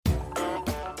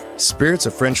Spirits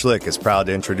of French Lick is proud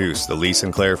to introduce the Lee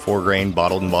Sinclair 4-grain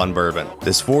bottled and bond bourbon.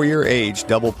 This 4-year aged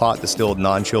double pot distilled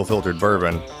non-chill filtered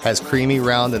bourbon has creamy,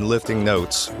 round, and lifting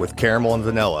notes with caramel and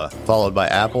vanilla, followed by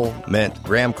apple, mint,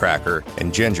 graham cracker,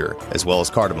 and ginger, as well as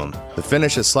cardamom. The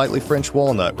finish is slightly French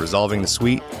walnut, resolving the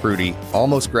sweet, fruity,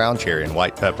 almost ground cherry and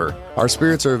white pepper. Our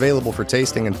spirits are available for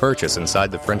tasting and purchase inside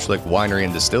the French Lick Winery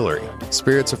and Distillery.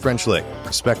 Spirits of French Lick.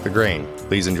 Respect the grain.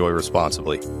 Please enjoy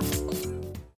responsibly.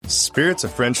 Spirits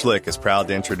of French Lick is proud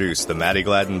to introduce the Matty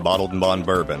Gladden Bottled and Bond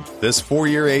Bourbon. This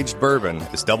 4-year aged bourbon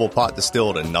is double pot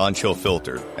distilled and non-chill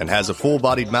filtered and has a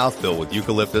full-bodied mouthfeel with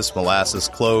eucalyptus, molasses,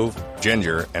 clove,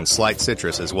 ginger, and slight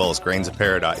citrus as well as grains of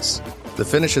paradise. The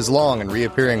finish is long and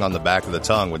reappearing on the back of the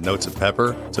tongue with notes of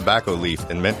pepper, tobacco leaf,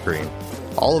 and mint cream.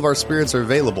 All of our spirits are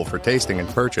available for tasting and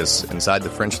purchase inside the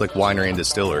French Lick Winery and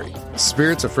Distillery.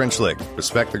 Spirits of French Lick.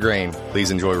 Respect the grain.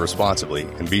 Please enjoy responsibly.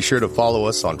 And be sure to follow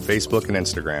us on Facebook and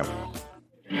Instagram.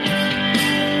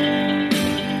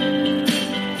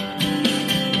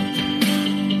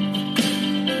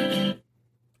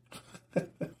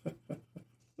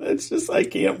 It's just, I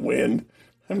can't win.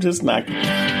 I'm just not.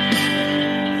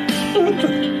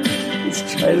 Let's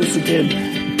try this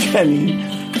again.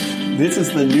 Kenny. This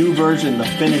is the new version, the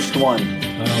finished one.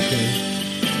 Okay.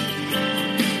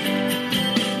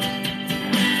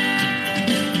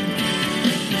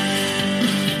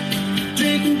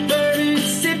 Drinking bourbon,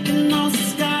 sipping on some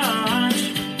scotch.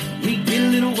 We get a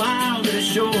little wild, but it's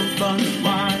sure fun to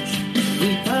watch.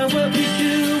 We love what we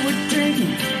do, we're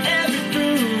drinking every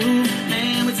brew.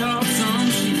 Man, we talk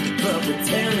some shit, but we're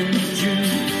telling the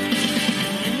truth.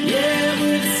 Yeah,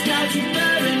 we're the Scotchy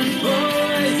Bourbon Boys.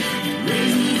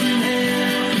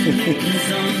 Making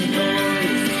some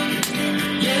noise.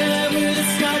 Yeah, we're the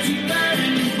Scotchy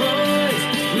Bourbon Boys.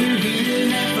 We're here to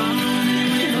have fun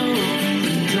and we hope you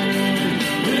enjoy.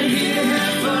 We're here to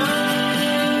have fun.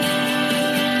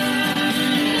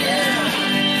 Yeah.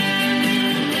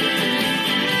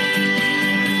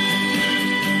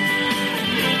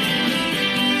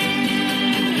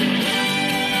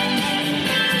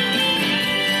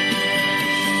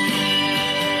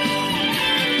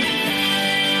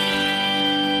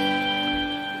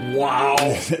 Wow.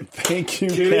 Thank you,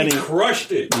 Kenny Kenny.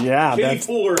 crushed it. Yeah. Kenny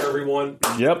Fuller, everyone.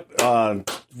 Yep.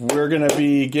 We're going to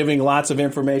be giving lots of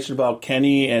information about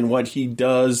Kenny and what he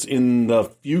does in the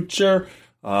future.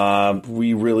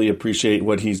 We really appreciate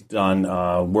what he's done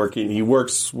working. He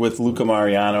works with Luca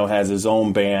Mariano, has his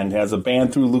own band, has a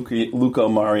band through Luca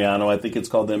Mariano. I think it's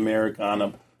called the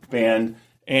Americana Band.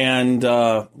 And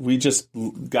we just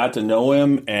got to know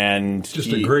him. And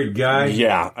Just a great guy.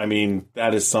 Yeah. I mean,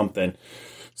 that is something.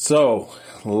 So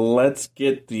let's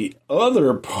get the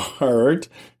other part.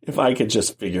 If I could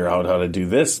just figure out how to do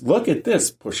this. Look at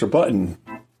this. Push a button.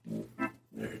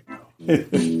 There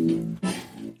you go.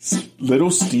 Little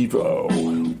Steve-O.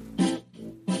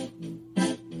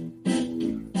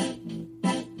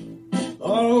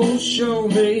 Oh, show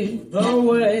me the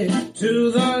way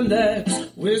to the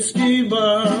next whiskey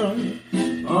bar.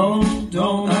 Oh,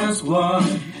 don't ask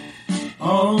why.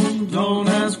 Oh, don't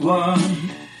ask why.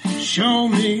 Show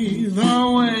me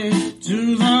the way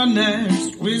to the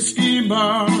next whiskey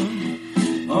bar.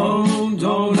 Oh,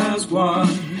 don't ask why.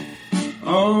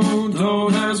 Oh,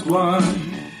 don't ask why.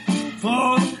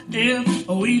 For if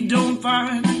we don't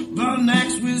find the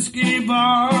next whiskey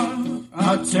bar,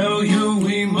 I tell you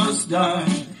we must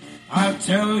die. I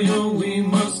tell you we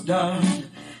must die.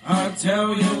 I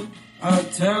tell you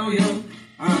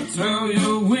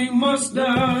we must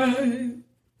die.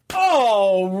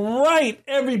 All right,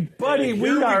 everybody, And we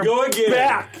here are we go again.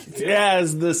 back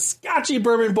as the Scotchy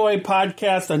Bourbon Boy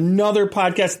podcast, another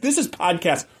podcast. This is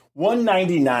podcast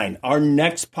 199. Our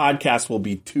next podcast will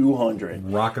be 200.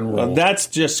 Rock and roll. That's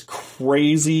just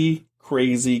crazy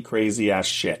ass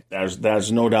shit.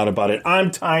 There's no doubt about it.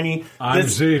 I'm Tiny. I'm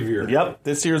Xavier. Yep,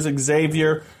 this here's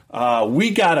Xavier.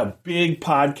 We got a big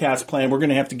podcast plan. We're going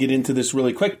to have to get into this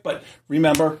really quick, but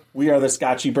remember, we are the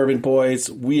Scotchy Bourbon Boys.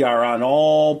 We are on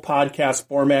all podcast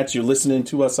formats. You're listening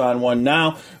to us on one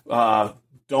now.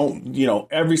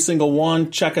 Every single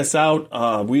one, check us out.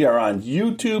 We are on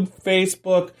YouTube,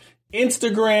 Facebook,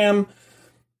 Instagram,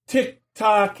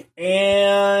 TikTok,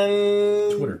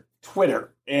 and Twitter.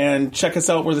 And check us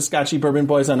out. We're the Scotchy Bourbon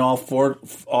Boys on all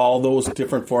those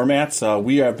different formats.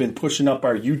 We have been pushing up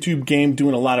our YouTube game,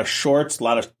 doing a lot of shorts, a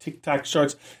lot of TikTok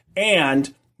shorts,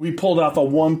 and we pulled off a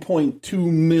 1.2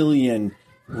 million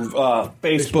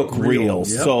Facebook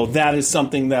Reels. Yep. So that is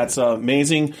something that's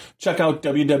amazing. Check out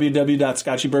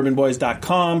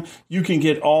www.scotchybourbonboys.com. You can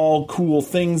get all cool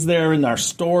things there in our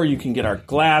store. You can get our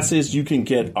glasses. You can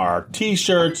get our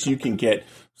T-shirts. You can get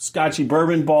Scotchy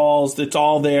bourbon balls. It's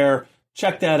all there.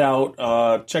 Check that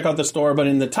out. Check out the store. But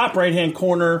in the top right-hand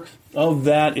corner of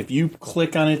that, if you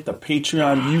click on it, the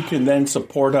Patreon, you can then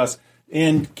support us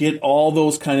and get all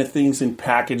those kind of things in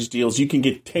package deals. You can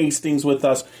get tastings with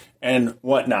us and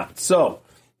whatnot. So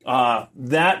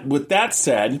with that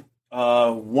said,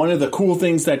 one of the cool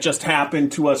things that just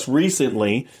happened to us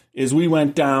recently is we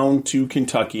went down to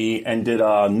Kentucky and did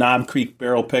a Knob Creek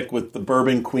barrel pick with the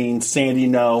Bourbon Queen, Sandy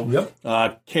No,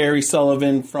 Carrie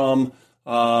Sullivan from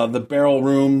the Barrel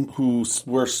Room, who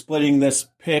were splitting this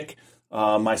pick.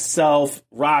 Myself,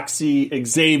 Roxy,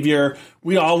 Xavier,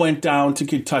 we all went down to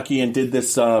Kentucky and did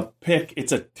this pick.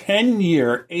 It's a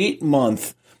 10-year,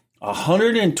 8-month,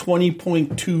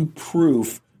 120.2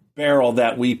 proof barrel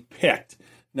that we picked.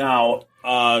 Now,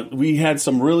 we had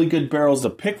some really good barrels to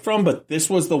pick from, but this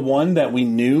was the one that we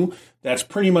knew that's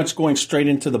pretty much going straight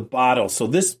into the bottle. So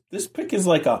this pick is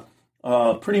like a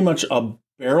pretty much a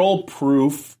barrel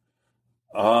proof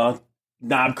Knob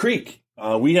Creek.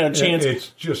 We had a chance. It's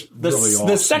just really awesome.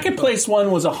 The second place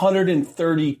one was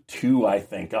 132, I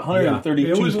think. 132.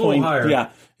 Yeah, it was a little higher.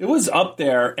 Yeah, it was up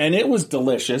there, and it was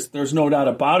delicious. There's no doubt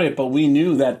about it, but we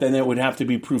knew that then it would have to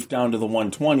be proofed down to the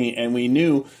 120, and we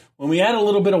knew when we add a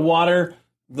little bit of water,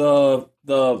 the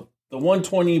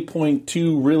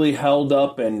 120.2 really held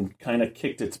up and kind of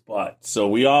kicked its butt. So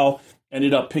we all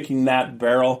ended up picking that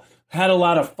barrel. Had a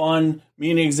lot of fun.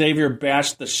 Me and Xavier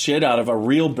bashed the shit out of a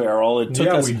real barrel. It took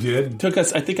us, we did. Took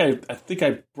us. I think I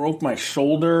broke my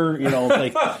shoulder. You know,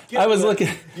 like I was looking.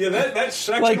 Yeah, that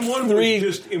second like one was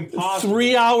just impossible.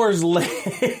 3 hours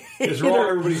later,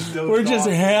 we're just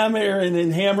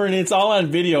hammering. It's all on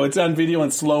video. It's on video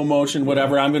in slow motion.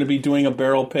 Whatever. I'm going to be doing a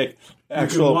barrel pick.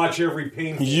 Actual you can watch every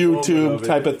painful YouTube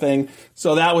type of thing.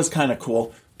 So that was kind of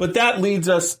cool. But that leads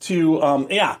us to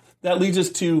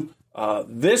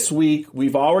this week,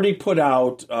 we've already put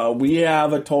out, we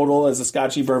have a total as the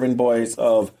Scotchy Bourbon Boys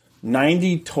of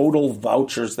 90 total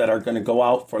vouchers that are going to go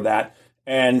out for that.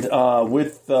 And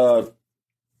with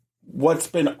what's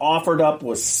been offered up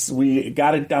we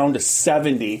got it down to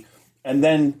 70. And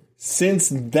then since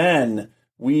then,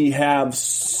 we have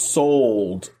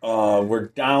sold, we're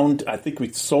down, I think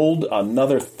we sold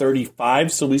another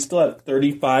 35. So we still have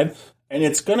 35. And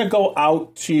it's going to go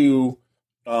out to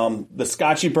the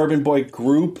Scotchy Bourbon Boy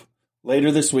group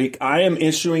later this week. I am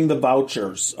issuing the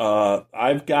vouchers.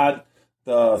 I've got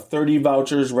the 30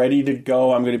 vouchers ready to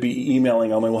go. I'm going to be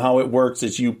emailing them. And how it works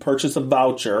is you purchase a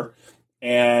voucher.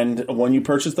 And when you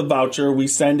purchase the voucher, we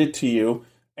send it to you.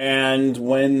 And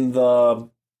when the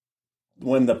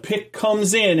pick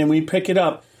comes in and we pick it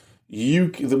up,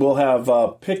 we'll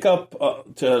have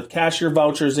pickup to cash your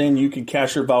vouchers in. You can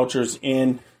cash your vouchers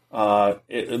in.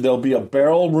 There'll be a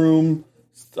Barrel Room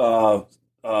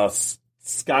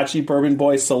Scotchy Bourbon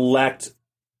Boy Select.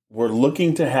 We're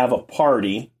looking to have a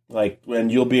party,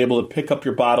 and you'll be able to pick up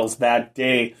your bottles that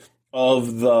day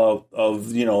of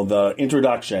the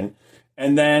introduction,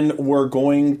 and then we're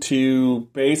going to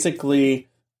basically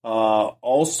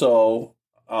also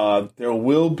there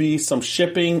will be some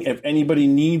shipping if anybody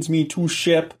needs me to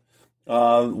ship.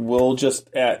 We'll just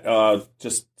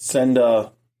send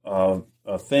a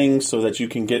thing so that you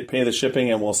can pay the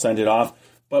shipping, and we'll send it off.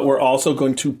 But we're also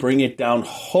going to bring it down,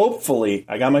 hopefully,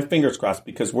 I got my fingers crossed,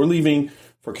 because we're leaving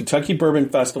for Kentucky Bourbon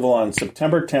Festival on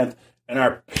September 10th, and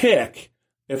our pick,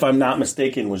 if I'm not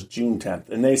mistaken, was June 10th.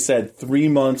 And they said 3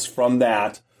 months from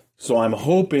that, so I'm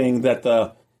hoping that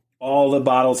all the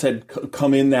bottles had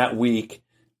come in that week,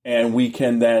 and we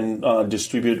can then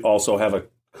distribute, also have a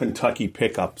Kentucky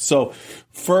pickup. So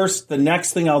first, the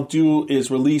next thing I'll do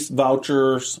is release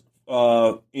vouchers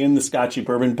in the Scotchy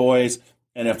Bourbon Boys.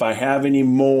 And if I have any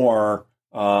more,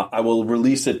 I will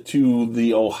release it to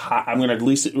the Ohio. I'm going to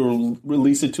release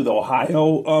it to the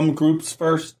Ohio groups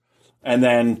first, and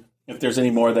then if there's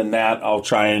any more than that, I'll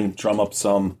try and drum up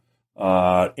some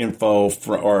info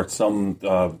or some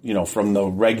from the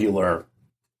regular.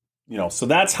 So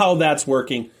that's how that's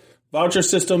working. Voucher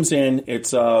system's in.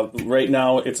 It's right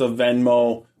now. It's a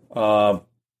Venmo.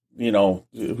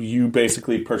 You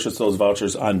basically purchase those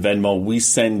vouchers on Venmo. We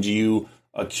send you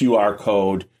a QR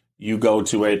code, you go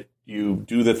to it, you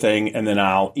do the thing, and then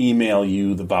I'll email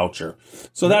you the voucher.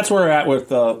 So that's where we're at with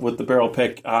the barrel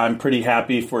pick. I'm pretty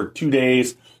happy for 2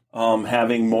 days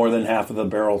having more than half of the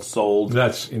barrel sold.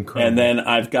 That's incredible. And then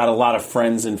I've got a lot of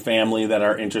friends and family that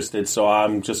are interested, so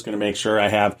I'm just going to make sure I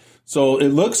have. So it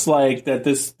looks like that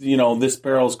this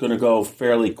barrel is going to go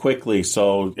fairly quickly.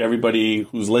 So everybody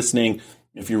who's listening,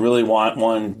 if you really want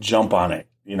one, jump on it.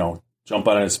 Jump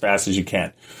on it as fast as you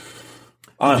can.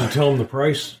 Did you tell them the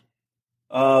price?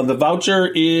 The voucher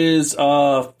is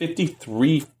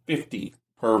 $53.50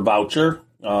 per voucher.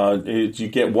 You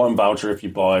get one voucher if you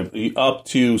buy. Up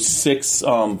to 6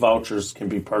 vouchers can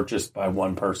be purchased by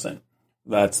one person.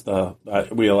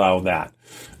 We allow that.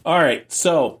 All right,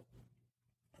 so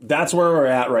that's where we're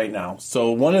at right now.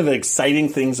 So one of the exciting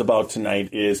things about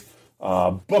tonight is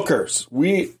Booker's.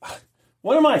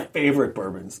 One of my favorite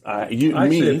bourbons. I'd say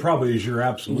it probably is your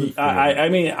absolute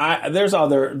favorite.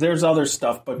 There's other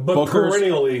stuff, but Booker's,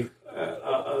 perennially,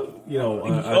 a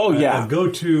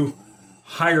go-to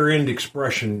higher end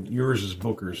expression. Yours is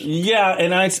Booker's. Yeah,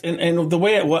 and the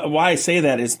way why I say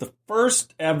that is the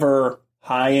first ever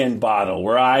high end bottle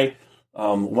where I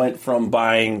went from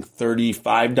buying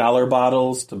 $35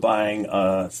 bottles to buying.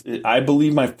 I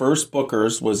believe my first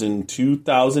Booker's was in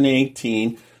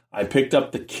 2018. I picked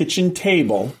up the kitchen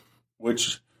table,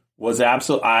 which was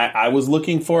absolute. I was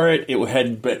looking for it.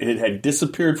 It had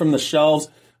disappeared from the shelves.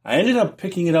 I ended up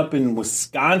picking it up in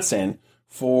Wisconsin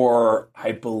for,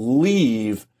 I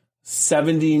believe,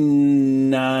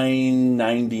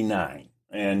 $79.99.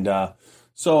 And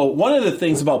so one of the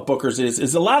things about Booker's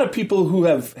is a lot of people who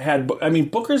have had. I mean,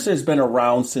 Booker's has been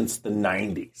around since the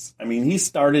 90s. I mean, he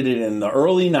started it in the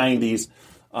early 90s.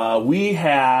 We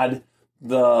had.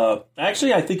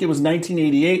 Actually, I think it was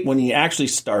 1988 when he actually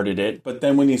started it, but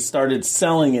then when he started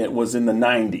selling it was in the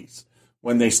 90s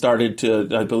when they started to,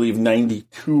 I believe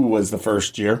 92 was the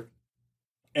first year.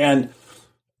 And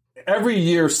every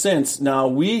year since, now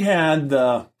we had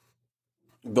the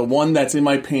one that's in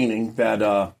my painting that,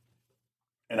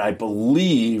 and I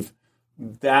believe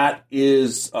that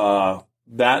is,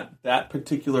 that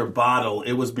particular bottle,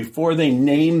 it was before they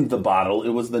named the bottle, it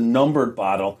was the numbered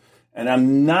bottle. And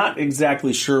I'm not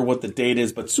exactly sure what the date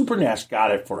is, but Super Nash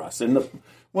got it for us. And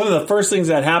one of the first things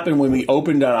that happened when we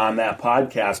opened it on that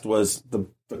podcast was the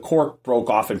cork broke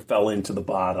off and fell into the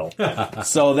bottle.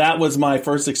 So that was my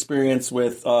first experience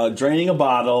with draining a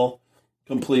bottle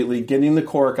completely, getting the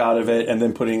cork out of it, and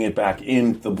then putting it back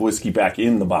in, the whiskey back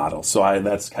in the bottle. So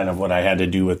that's kind of what I had to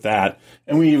do with that.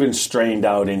 And we even strained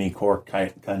out any cork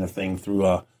kind of thing through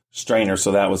a strainer,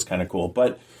 so that was kind of cool.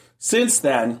 But since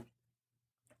then,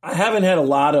 I haven't had a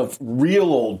lot of real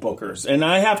old Booker's, and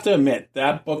I have to admit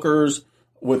that Booker's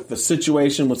with the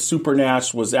situation with Super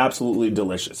Nash was absolutely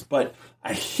delicious. But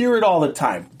I hear it all the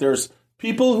time. There's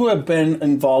people who have been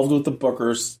involved with the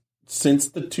Booker's since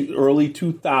the early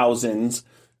 2000s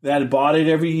that bought it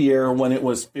every year when it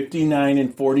was $59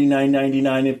 and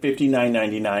 $49.99 and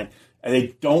 $59.99, and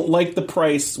they don't like the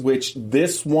price, which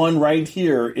this one right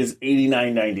here is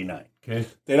 $89.99. Okay,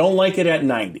 they don't like it at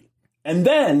 $90, and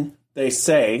then they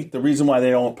say the reason why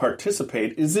they don't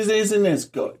participate is it isn't as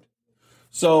good.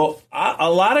 So a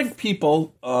lot of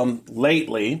people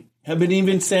lately have been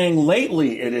even saying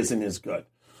lately it isn't as good.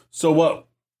 So what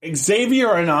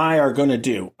Xavier and I are going to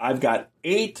do, I've got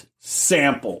 8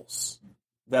 samples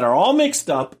that are all mixed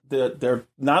up. They're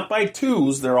not by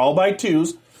twos. They're all by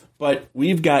twos. But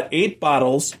we've got 8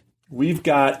 bottles. We've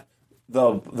got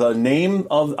the name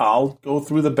of, I'll go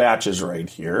through the batches right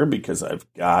here because I've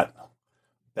got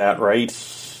that right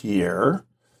here.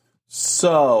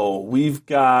 So we've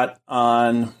got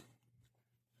no,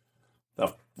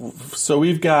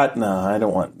 we got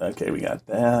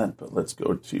that, but let's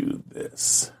go to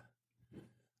this.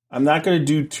 I'm not going to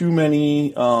do too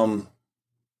many,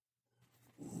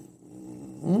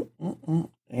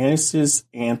 Annis's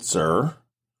answer,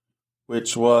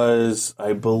 which was,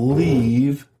 I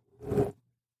believe,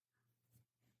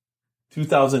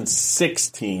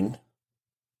 2016.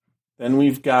 Then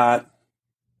we've got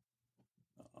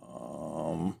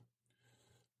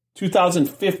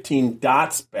 2015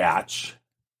 Dots batch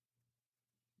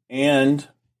and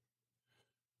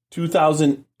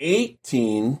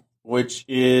 2018, which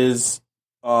is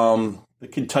the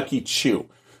Kentucky Chew.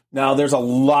 Now, there's a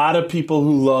lot of people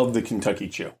who love the Kentucky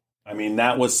Chew. I mean,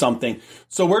 that was something.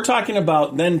 So we're talking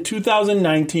about then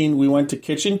 2019, we went to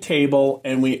Kitchen Table,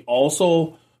 and we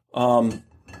also,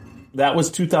 that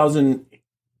was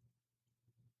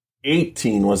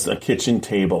 2018 was a Kitchen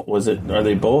Table. Was it? Are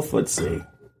they both? Let's see.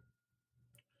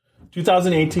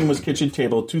 2018 was Kitchen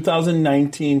Table.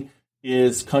 2019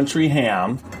 is Country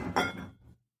Ham.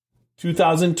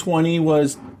 2020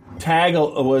 was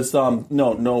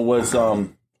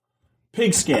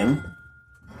Pigskin.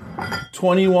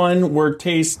 21 we're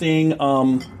tasting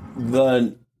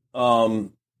the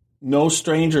No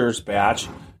Strangers batch,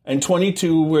 and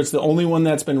 22 was the only one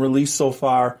that's been released so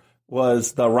far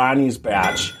was the Ronnie's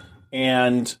batch,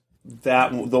 and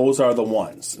those are the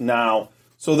ones now.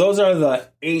 So those are the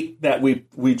 8 that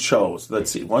we chose. Let's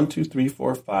see, 1, 2, 3,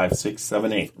 4, 5, 6,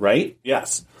 7, 8. Right?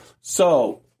 Yes.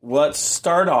 So let's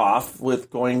start off with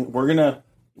going. We're gonna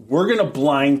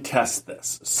blind test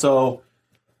this. So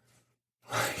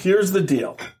here's the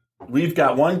deal. We've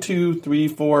got 1, 2, 3,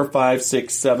 4, 5,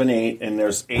 6, 7, 8, and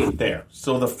there's 8 there.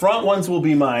 So the front ones will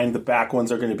be mine. The back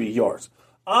ones are going to be yours.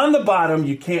 On the bottom,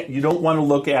 you don't want to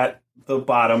look at the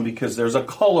bottom because there's a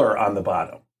color on the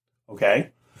bottom.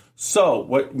 Okay? So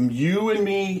what you and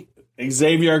me,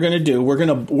 Xavier, are going to do,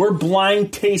 we're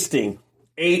blind tasting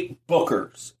 8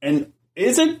 Bookers. And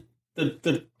isn't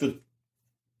the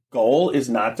goal is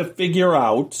not to figure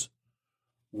out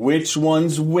which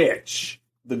one's which.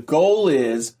 The goal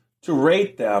is to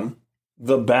rate them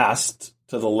the best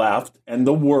to the left and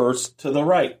the worst to the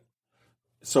right.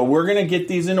 So we're going to get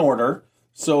these in order.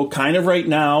 So kind of right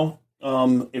now,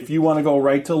 if you want to go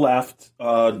right to left,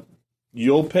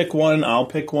 you'll pick one, I'll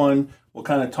pick one. We'll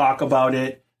kind of talk about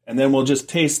it, and then we'll just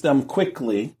taste them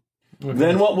quickly. Okay.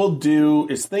 Then what we'll do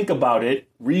is think about it,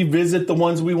 revisit the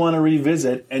ones we want to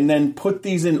revisit, and then put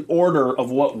these in order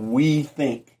of what we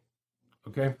think.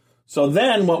 Okay. So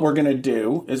then what we're going to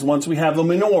do is once we have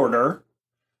them in order,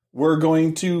 we're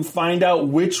going to find out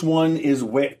which one is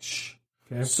which.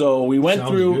 Okay. So we went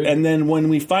through, good. And then when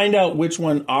we find out which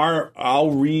one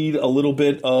I'll read a little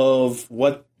bit of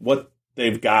what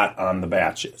they've got on the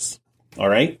batches. All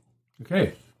right?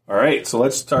 Okay. All right, so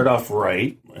let's start off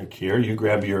right here. You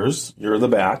grab yours. You're the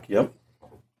back. Yep.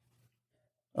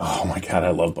 Oh, my God,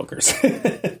 I love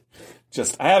Bookers.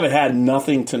 I haven't had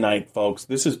nothing tonight, folks.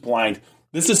 This is blind.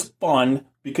 This is fun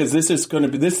because this is going to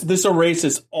be, this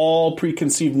erases all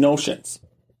preconceived notions.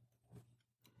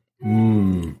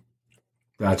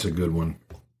 That's a good one.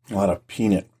 A lot of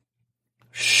peanut.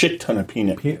 Shit ton of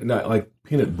peanut. Not like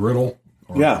peanut brittle.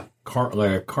 Or yeah.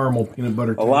 Like a caramel peanut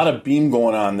butter taste. A lot of bean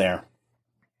going on there.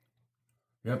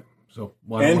 Yep. So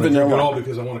I don't want to drink it all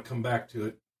because I want to come back to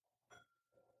it.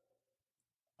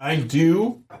 I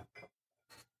do.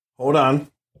 Hold on.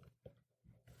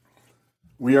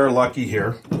 We are lucky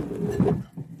here.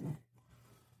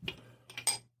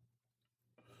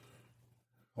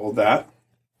 Hold that.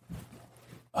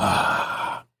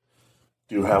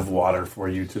 Do have water for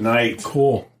you tonight.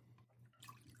 Cool.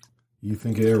 You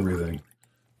think of everything.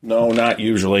 No, not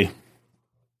usually.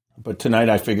 But tonight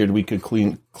I figured we could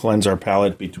cleanse our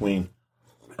palate between.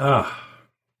 All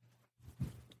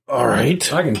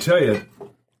right. I can tell you,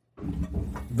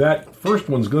 that first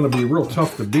one's going to be real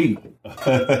tough to beat.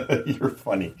 You're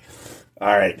funny.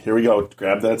 All right, here we go.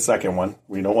 Grab that second one.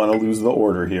 We don't want to lose the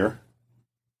order here.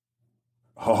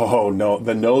 Oh, no.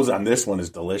 The nose on this one is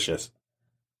delicious.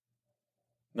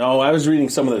 No, I was reading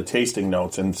some of the tasting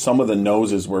notes, and some of the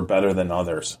noses were better than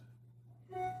others.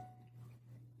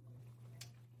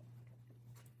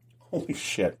 Holy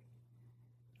shit.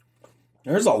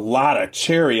 There's a lot of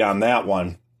cherry on that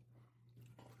one.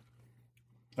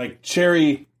 Like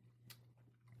cherry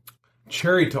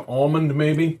to almond,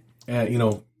 maybe.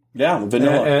 Yeah,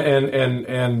 vanilla.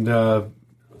 And a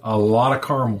lot of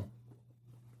caramel.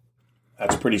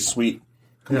 That's pretty sweet.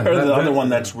 Compared to the other one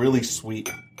that's really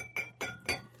sweet.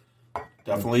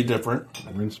 Definitely different.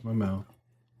 Rinse my mouth.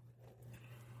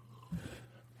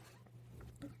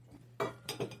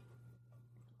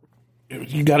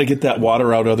 You got to get that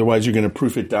water out, otherwise you're going to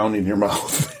proof it down in your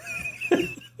mouth.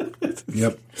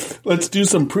 Yep. Let's do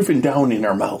some proofing down in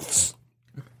our mouths.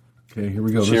 Okay, here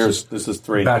we go. Cheers. This is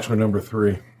 3. Bachelor number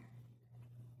 3.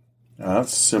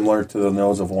 That's similar to the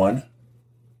nose of 1.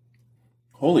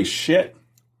 Holy shit.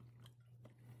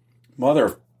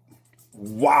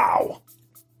 Wow.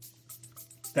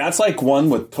 That's like one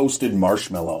with toasted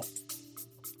marshmallow.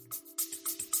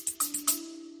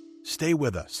 Stay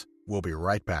with us. We'll be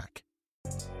right back.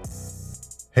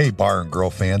 Hey, Bar and Grill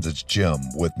fans, it's Jim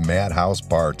with Madhouse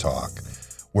Bar Talk,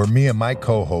 where me and my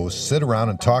co-hosts sit around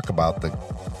and talk about the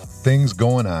things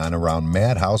going on around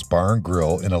Madhouse Bar and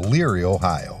Grill in Elyria,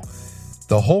 Ohio.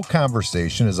 The whole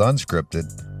conversation is unscripted,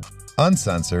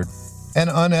 uncensored, and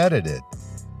unedited.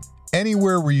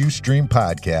 Anywhere where you stream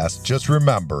podcasts, just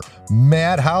remember,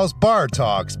 Madhouse Bar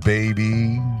Talks,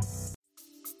 baby.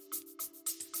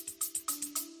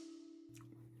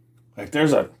 Like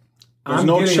there's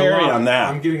no cherry on that.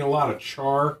 I'm getting a lot of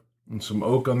char and some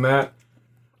oak on that.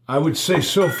 I would say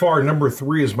so far number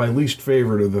 3 is my least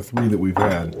favorite of the 3 that we've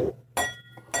had.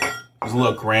 There's a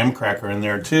little graham cracker in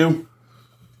there too.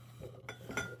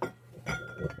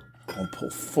 I'll pull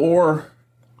 4.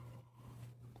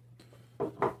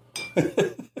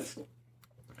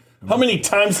 How many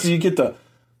times do you get the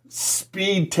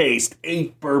speed taste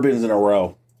 8 bourbons in a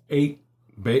row? 8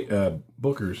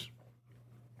 Bookers.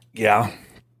 Yeah.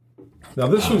 Now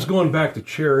this one's going back to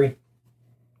cherry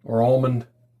or almond.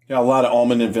 Yeah, a lot of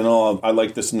almond and vanilla. I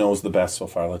like this nose the best so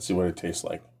far. Let's see what it tastes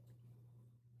like.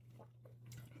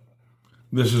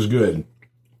 This is good.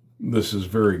 This is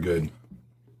very good.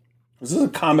 This is a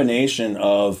combination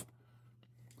of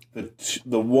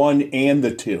the 1 and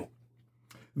the 2.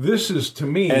 This is, to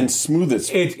me... And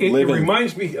smoothest It living.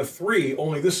 reminds me of 3,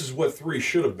 only this is what 3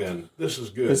 should have been. This is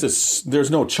good.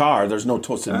 There's no char. There's no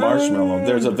toasted marshmallow.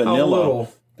 There's a vanilla.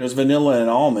 little. There's vanilla and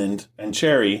almond and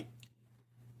cherry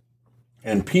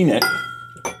and peanut.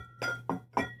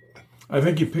 I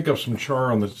think you pick up some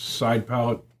char on the side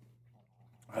palate.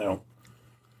 I don't.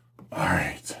 All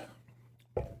right.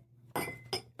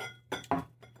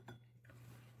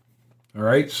 All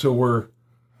right, so we're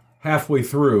halfway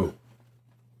through.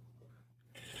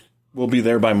 We'll be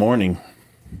there by morning.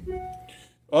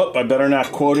 Oh, I better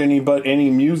not quote any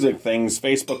music things.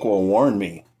 Facebook will warn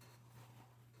me.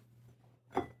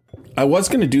 I was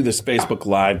going to do this Facebook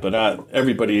Live, but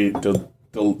everybody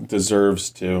deserves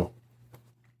to.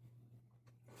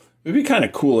 It'd be kind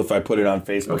of cool if I put it on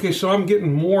Facebook. Okay, so I'm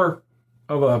getting more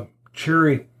of a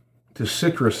cherry to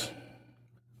citrus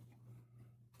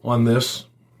on this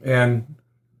and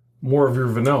more of your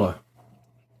vanilla.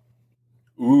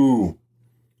 Ooh.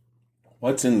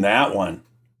 What's in that one?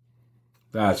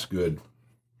 That's good.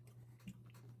 You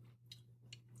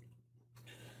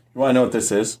want to know what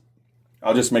this is?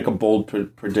 I'll just make a bold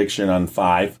prediction on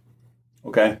 5.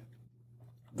 Okay?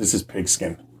 This is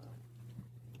pigskin.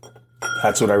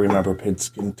 That's what I remember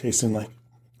pigskin tasting like.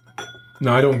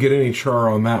 No, I don't get any char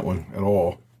on that one at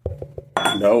all.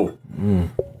 No.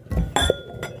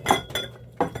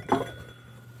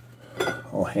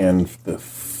 I'll hand the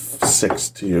 6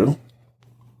 to you.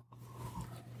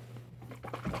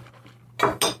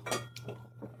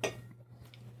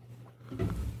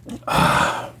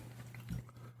 I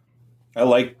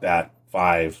like that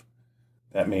 5.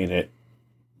 That made it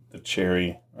the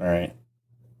cherry. All right.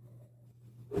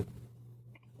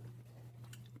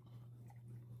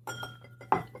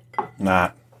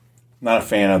 Not a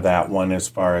fan of that one as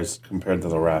far as compared to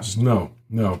the rest. No.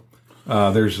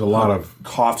 There's a lot of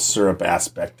Cough syrup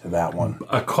aspect to that one.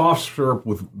 a cough syrup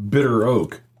with bitter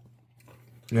oak.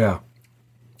 Yeah.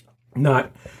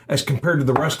 Not as compared to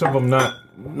the rest of them.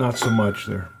 Not so much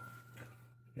there.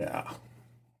 Yeah.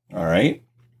 All right.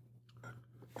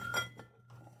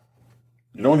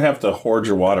 You don't have to hoard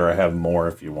your water. I have more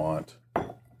if you want.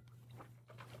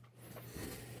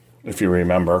 If you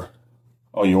remember.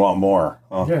 Oh, you want more?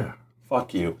 Oh, Yeah.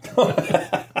 fuck you.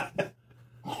 Have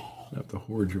to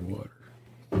hoard your water.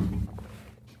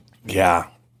 Yeah.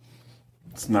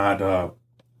 It's not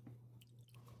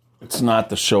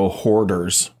the show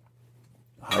Hoarders.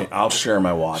 I'll share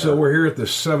my water. So we're here at the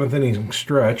 7th inning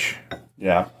stretch.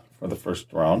 Yeah, for the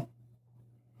first round.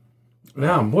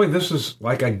 Now, boy, this is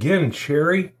like, again,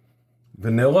 cherry,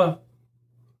 vanilla.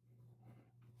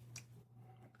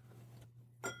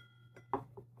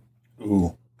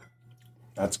 Ooh.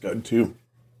 That's good too.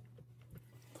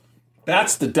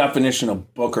 That's the definition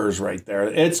of Booker's right there.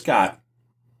 It's got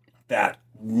that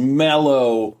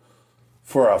mellow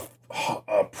for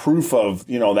a proof of,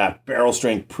 that barrel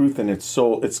strength proof, and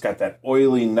it's got that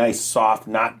oily, nice, soft,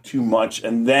 not too much,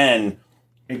 and then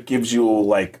it gives you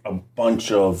like a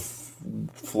bunch of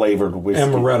flavored whiskey.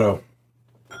 Amaretto.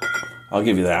 I'll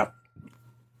give you that.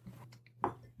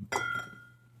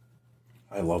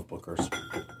 I love Booker's.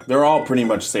 They're all pretty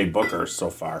much say Booker's so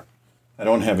far. I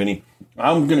don't have any.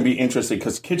 I'm going to be interested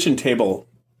because Kitchen Table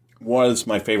was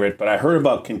my favorite, but I heard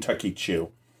about Kentucky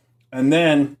Chew. And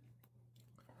then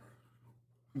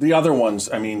the other ones,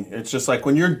 I mean, it's just like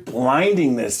when you're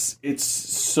blinding this, it's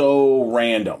so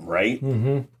random, right?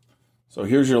 Mm-hmm. So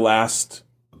here's your last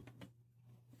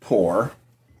pour.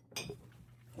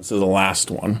 This is the last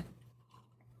one.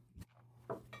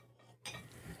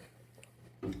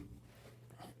 I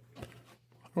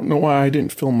don't know why I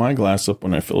didn't fill my glass up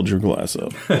when I filled your glass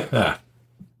up.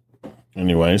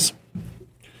 Anyways.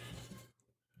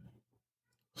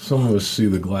 Some of us see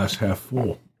the glass half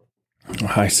full.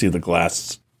 I see the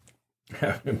glass.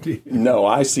 Half empty. No,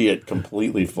 I see it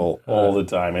completely full all the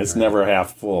time. It's never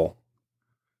half full.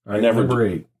 All right, never number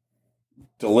 8.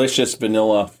 Delicious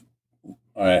vanilla.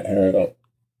 All right, here we go.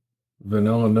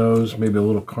 Vanilla nose, maybe a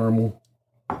little caramel.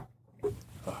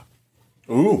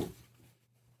 Ooh.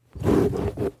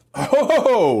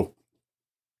 Oh!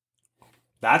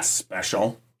 That's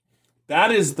special.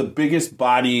 That is the biggest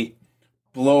body,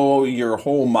 blow your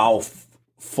whole mouth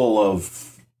full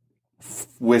of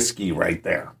whiskey right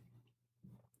there.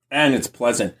 And it's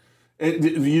pleasant.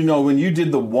 When you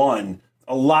did the one,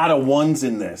 a lot of ones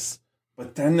in this,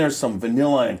 but then there's some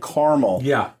vanilla and caramel.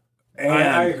 Yeah, And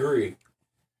I agree.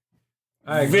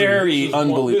 Very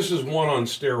unbelievable. This is one on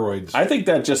steroids. I think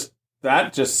that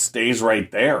just stays right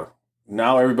there.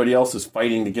 Now everybody else is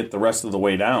fighting to get the rest of the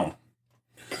way down.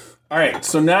 All right,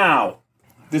 so now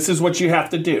this is what you have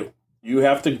to do. You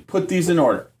have to put these in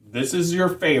order. This is your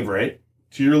favorite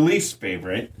to your least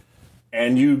favorite,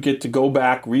 and you get to go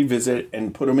back, revisit,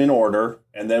 and put them in order,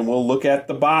 and then we'll look at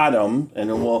the bottom, and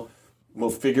then we'll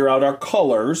figure out our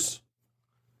colors.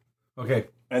 Okay.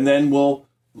 And then we'll,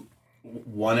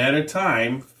 one at a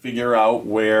time, figure out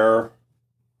where,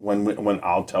 when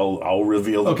I'll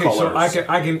reveal the colors. So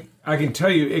I can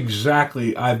tell you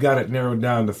exactly. I've got it narrowed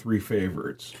down to 3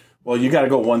 favorites. Well, you got to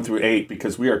go 1 through 8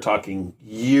 because we are talking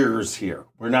years here.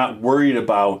 We're not worried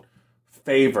about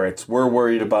favorites. We're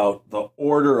worried about the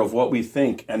order of what we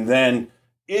think. And then,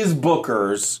 is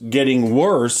Booker's getting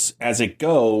worse as it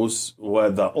goes,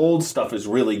 where the old stuff is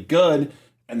really good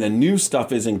and the new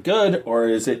stuff isn't good? Or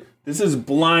is it, this is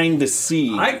blind to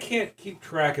see? I can't keep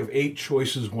track of 8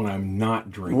 choices when I'm not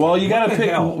drinking. Well, you got to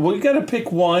pick. Well, you got to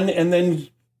pick one and then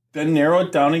narrow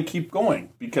it down and keep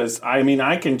going. Because, I mean,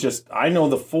 I know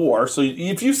the 4. So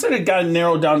if you said it got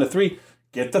narrowed down to 3,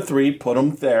 get the 3, put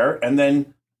them there, and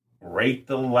then rate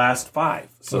the last 5.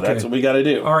 So that's what we got to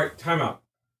do. All right, time out.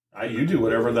 You do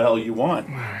whatever the hell you want.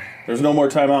 There's no more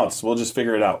timeouts. We'll just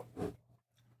figure it out.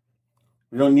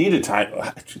 We don't need a time.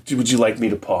 Would you like me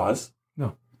to pause?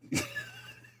 No.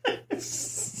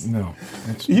 No.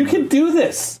 You can do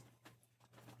this.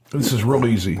 This is real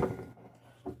easy.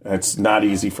 It's not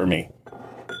easy for me.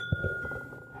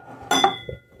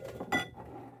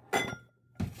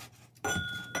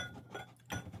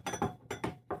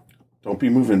 Don't be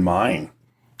moving mine.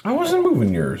 I wasn't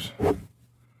moving yours.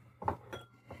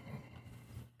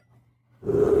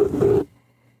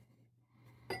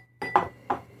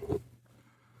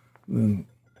 Then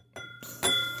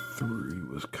 3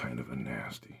 was kind of a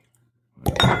nasty.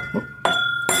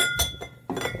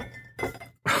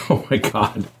 Oh my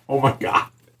god. Oh my god.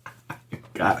 I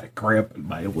got a cramp in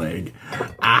my leg.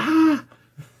 Ah!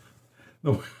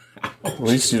 No. At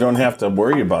least you don't have to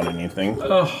worry about anything.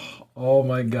 Oh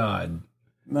my god.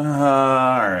 All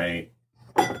right.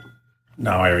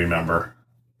 Now I remember.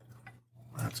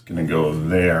 That's going to go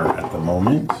there at the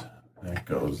moment. That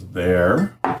goes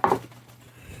there.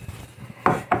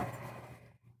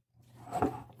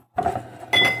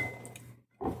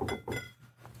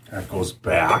 That goes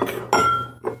back.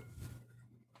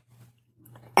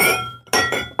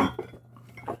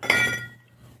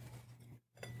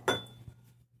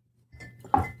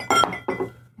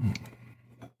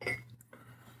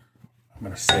 I'm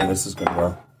going to say this is going to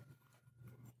go.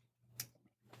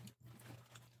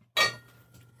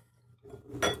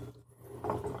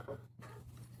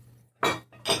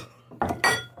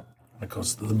 It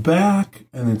goes to the back,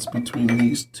 and it's between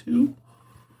these 2.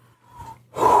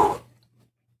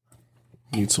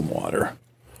 Need some water.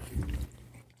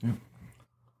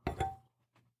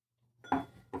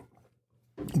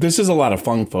 This is a lot of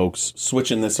fun, folks,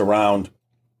 switching this around,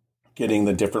 getting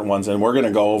the different ones, and we're going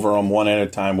to go over them one at a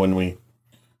time when we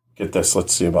get this.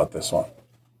 Let's see about this one.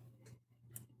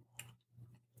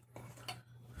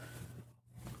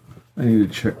 I need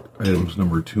to check items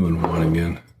number 2 and 1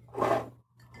 again.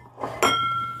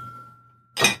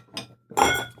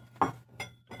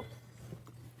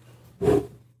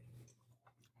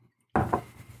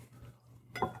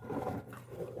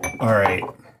 All right.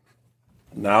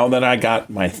 Now that I got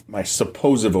my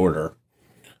supposed order,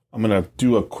 I'm going to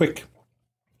do a quick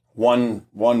 1,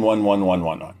 1, 1, 1, 1,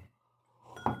 1, 1.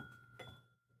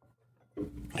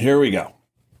 Here we go.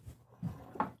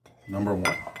 Number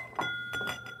 1.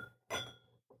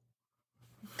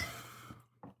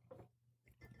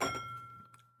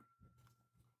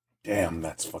 Damn,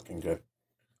 that's fucking good.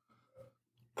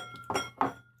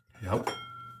 Yep.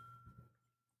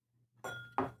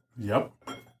 Yep.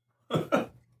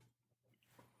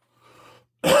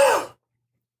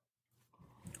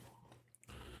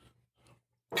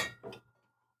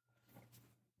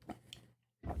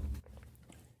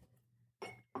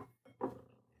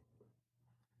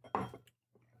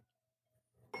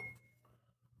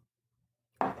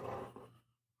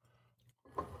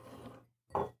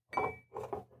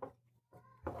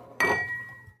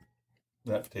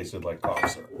 That tasted like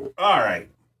cough syrup. All right.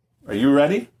 Are you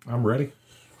ready? I'm ready.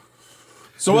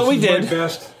 So what we did... My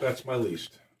best, that's my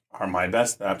least. Are my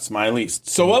best, that's my least.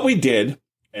 So what we did,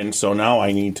 and so now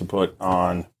I need to put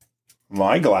on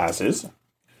my glasses.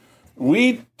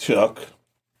 We took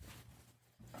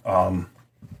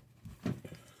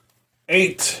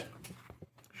 8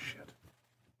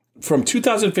 from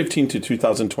 2015 to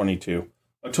 2022,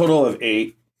 a total of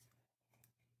 8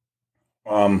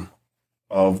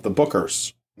 of the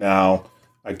Bookers. Now,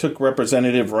 I took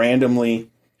representative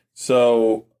randomly,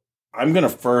 so I'm going to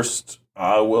first,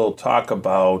 I will talk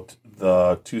about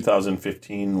the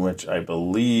 2015, which I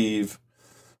believe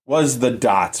was the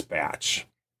Dots batch.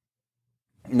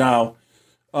 Now,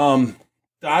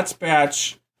 Dots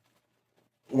batch,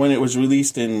 when it was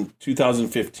released in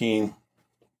 2015,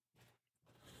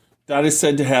 that is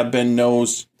said to have been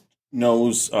No's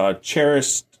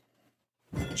cherished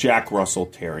Jack Russell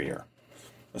Terrier.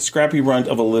 A scrappy runt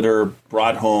of a litter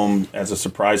brought home as a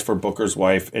surprise for Booker's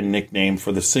wife and nicknamed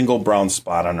for the single brown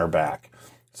spot on her back.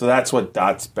 So that's what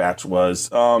Dots batch was.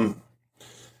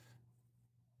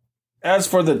 As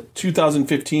for the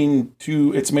 2015,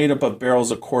 it's made up of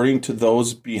barrels according to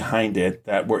those behind it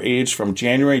that were aged from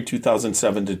January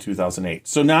 2007 to 2008.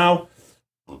 So now,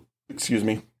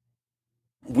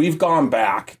 we've gone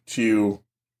back to,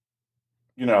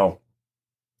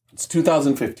 it's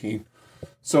 2015.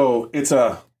 So it's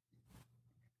a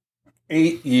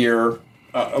 8-year,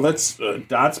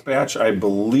 Dots batch, I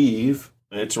believe,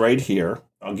 it's right here.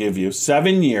 I'll give you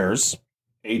 7 years,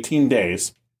 18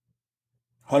 days,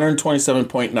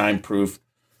 127.9 proof,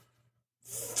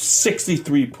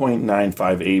 63.95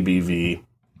 ABV,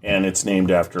 and it's named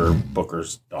after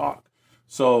Booker's dog.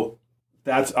 So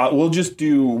that's,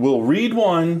 we'll read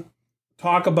one,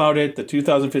 talk about it, the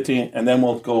 2015, and then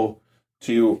we'll go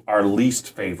to our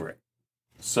least favorite.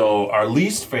 So our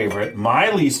least favorite,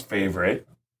 my least favorite,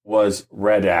 was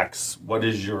Red X. What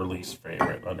is your least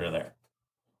favorite under there?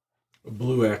 A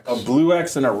Blue X. A Blue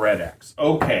X and a Red X.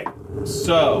 Okay,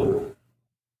 so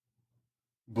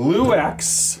Blue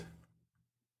X.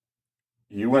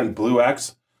 You went Blue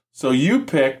X. So you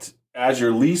picked as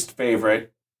your least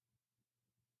favorite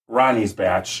Ronnie's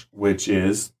batch, which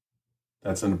is,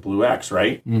 that's in a Blue X,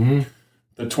 right? Mm-hmm.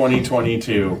 The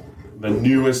 2022. The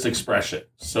newest expression.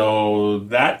 So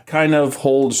that kind of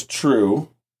holds true.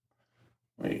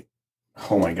 Wait.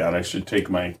 Oh my God, I should take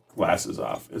my glasses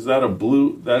off. Is that a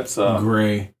blue? That's a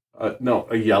gray. No,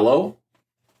 a yellow?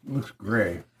 Looks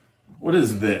gray. What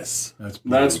is this? That's blue.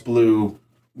 That's blue.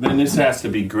 Then this has to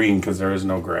be green because there is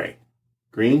no gray.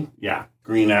 Green? Yeah.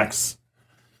 Green X.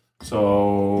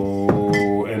 So,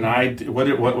 and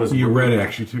what was you Red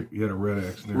X? You had a Red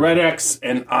X there. Red X,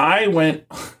 and I went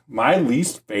my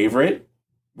least favorite,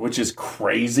 which is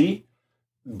crazy,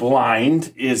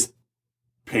 blind, is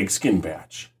Pigskin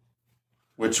batch,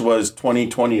 which was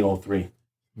 2020-03.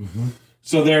 Mm-hmm.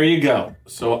 So there you go.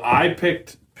 So I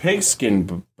picked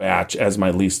Pigskin batch as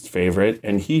my least favorite,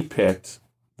 and he picked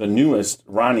the newest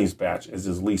Ronnie's batch as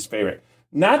his least favorite.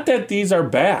 Not that these are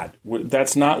bad.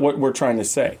 That's not what we're trying to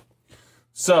say.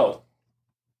 So,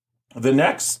 the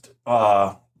next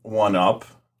one up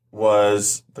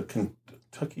was the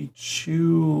Kentucky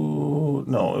Chew.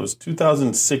 No, it was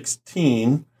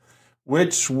 2016,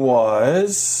 which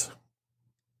was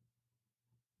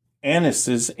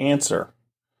Annis's Answer.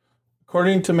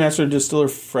 According to Master Distiller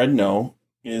Fred No,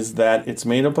 is that it's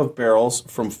made up of barrels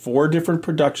from 4 different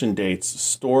production dates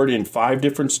stored in 5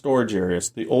 different storage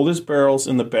areas. The oldest barrels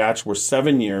in the batch were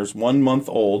 7 years, 1 month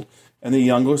old, and the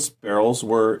youngest barrels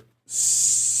were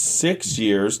 6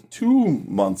 years, 2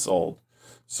 months old.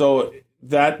 So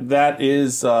that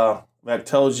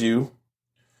tells you.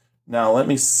 Now let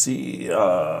me see.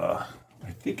 I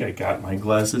think I got my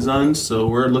glasses on. So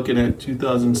we're looking at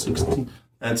 2016.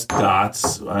 That's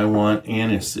Dots. I want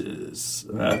Annis's.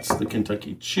 That's the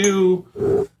Kentucky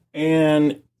Chew.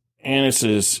 And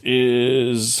Annis's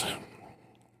is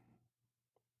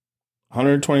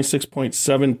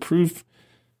 126.7 proof.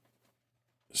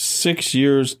 6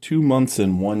 years, 2 months,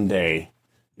 and 1 day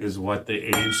is what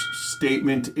the age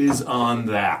statement is on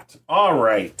that. All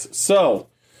right. So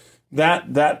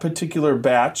that particular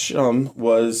batch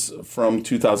was from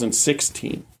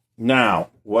 2016. Now,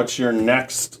 what's your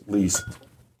next least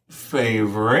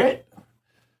favorite?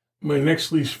 My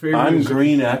next least favorite I'm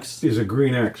Green X. Is a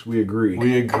Green X. We agree.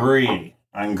 We agree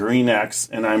on Green X,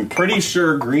 and I'm pretty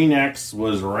sure Green X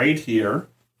was right here.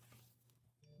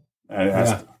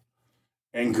 Yeah.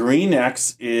 And Green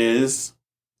X is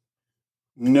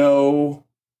No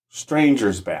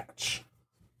Strangers batch.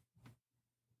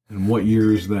 And what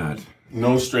year is that?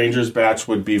 No Strangers batch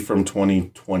would be from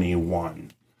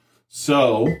 2021.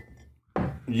 So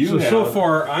so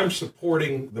far I'm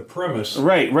supporting the premise.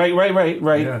 Right.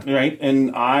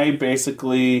 And I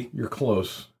basically You're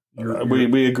close.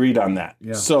 we agreed on that.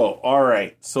 Yeah. So all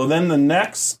right. So then the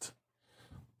next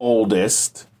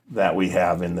oldest that we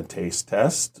have in the taste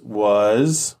test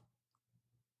was,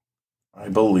 I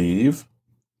believe,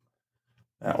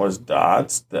 that was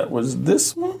Dots. That was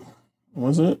this one.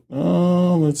 Was it?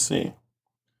 Oh, let's see.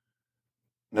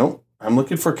 Nope. I'm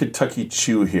looking for Kentucky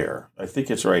Chew here. I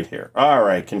think it's right here. All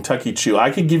right, Kentucky Chew.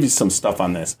 I could give you some stuff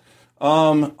on this.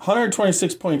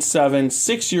 126.7,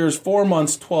 6 years, 4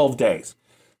 months, 12 days.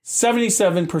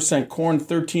 77% corn,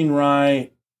 13 rye,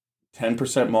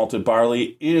 10% malted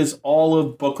barley. It is all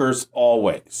of Booker's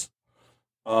always.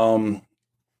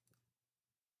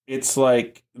 It's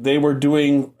like they were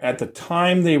doing, at the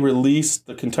time they released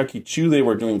the Kentucky Chew, they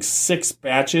were doing 6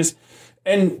 batches.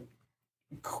 And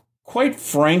quite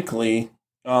frankly,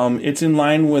 it's in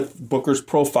line with Booker's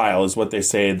profile, is what they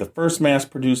say. The first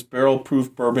mass-produced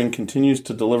barrel-proof bourbon continues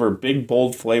to deliver big,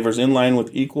 bold flavors in line with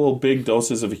equal big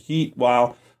doses of heat.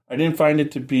 While I didn't find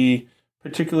it to be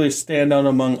particularly stand out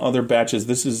among other batches,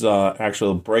 this is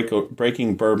actual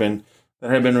breaking bourbon that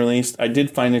had been released. I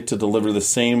did find it to deliver the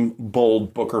same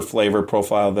bold Booker flavor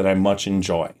profile that I much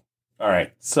enjoy. All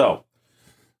right, so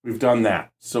we've done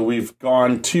that. So we've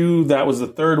gone to, that was the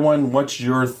third one. What's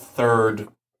your third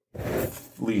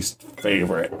least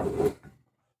favorite?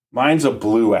 Mine's a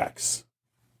Blue X.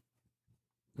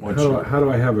 How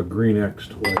do I have a Green X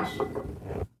twice?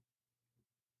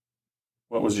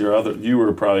 What was your other? You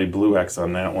were probably Blue X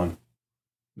on that one.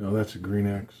 No, that's a Green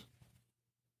X.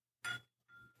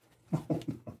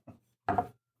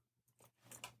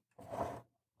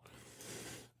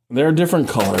 They're different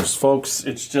colors, folks.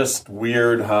 It's just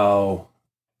weird how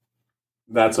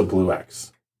that's a Blue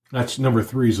X. That's number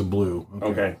 3 is a blue.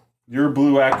 Okay. You're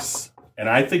Blue X, and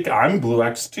I think I'm Blue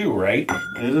X too, right?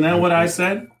 Isn't that what I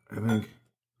said? I think.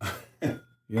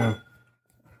 Yeah.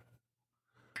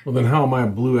 Well, then how am I a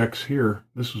Blue X here?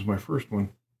 This was my first one.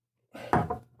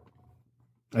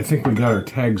 I think we got our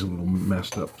tags a little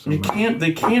messed up. They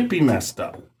can't be messed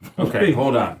up. Okay,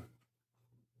 hold on.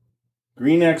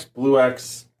 Green X, Blue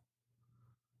X.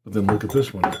 But then look at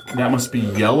this one. That must be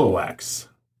Yellow X.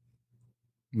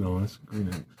 No, that's Green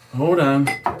X. Hold on.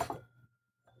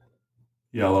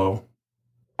 Yellow.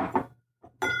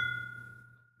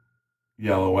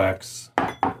 Yellow X.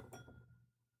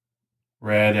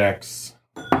 Red X.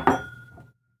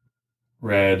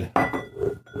 Red.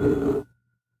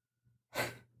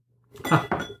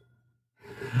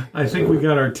 I think we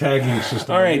got our tagging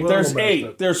system. All right, there's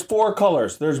 8. There's 4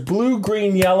 colors. There's blue,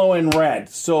 green, yellow, and red.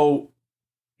 So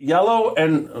yellow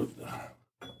and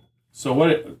so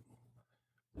what?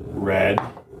 Red.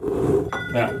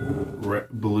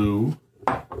 Blue.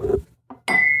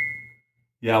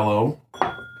 Yellow.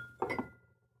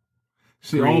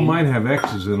 See, green. all mine have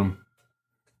X's in them.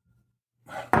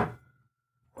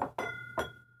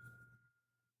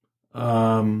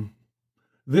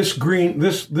 This green,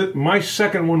 my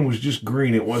second one was just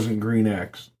green. It wasn't Green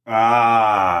X.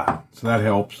 Ah. So that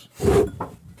helps.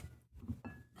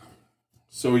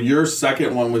 So your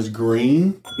second one was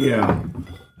green? Yeah.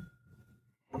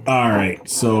 All right.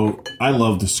 So I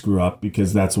love to screw up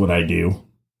because that's what I do.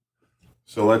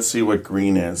 So let's see what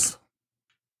green is.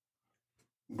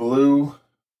 Blue.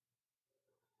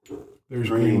 There's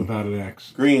green without an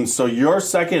X. Green. So your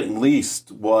second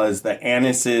least was the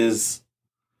Annis's.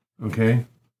 Okay.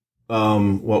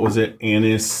 What was it?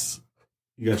 Annis.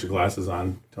 You got your glasses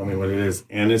on. Tell me what it is.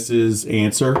 Annis's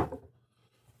Answer.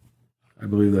 I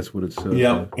believe that's what it says.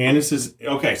 Yep. Annis's.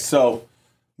 Okay. So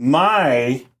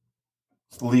my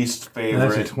least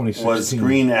favorite was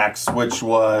Green X, which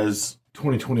was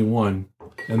 2021,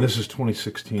 and this is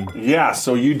 2016. Yeah.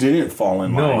 So you didn't fall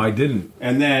in line. No, I didn't.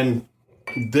 And then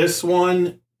this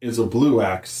one is a Blue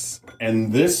X,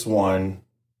 and this one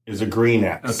is a Green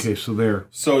X. Okay, so there.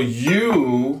 So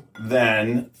you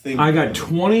then think... I got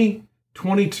 20,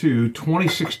 22,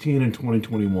 2016, and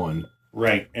 2021.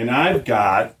 Right, and I've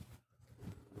got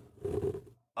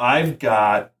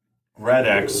Red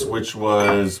X, which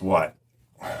was what?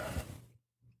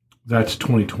 That's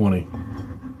 2020.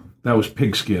 That was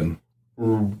Pigskin.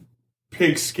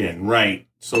 Pigskin, right.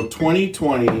 So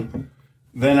 2020...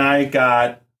 Then I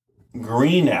got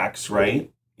Green X, right?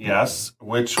 Yes,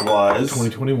 which was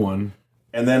 2021.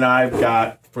 And then I've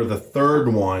got, for the third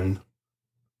one,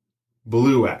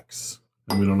 Blue X.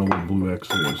 And we don't know what Blue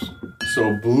X is.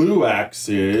 So Blue X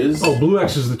is... Oh, Blue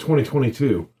X is the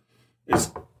 2022.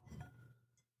 Is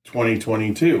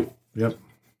 2022. Yep.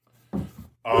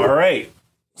 All right.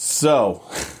 So...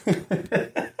 So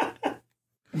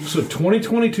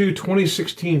 2022,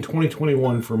 2016,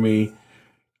 2021 for me.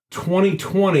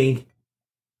 2020,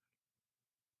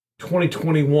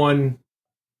 2021,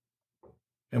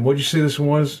 and what'd you say this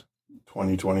one was?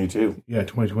 2022. Yeah,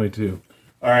 2022.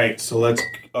 All right, so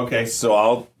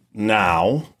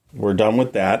now we're done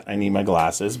with that. I need my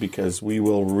glasses because we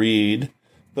will read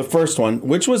the first one,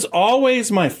 which was always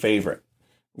my favorite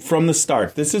from the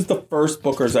start. This is the first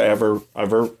Booker's I ever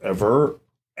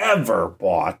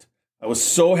bought. I was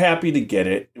so happy to get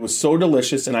it. It was so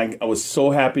delicious, and I was so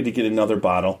happy to get another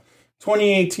bottle.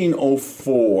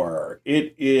 2018-04.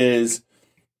 It is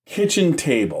Kitchen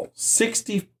Table.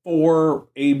 60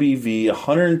 ABV,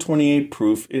 128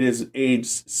 proof. It is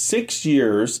aged 6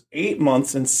 years, 8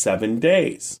 months, and 7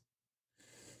 days.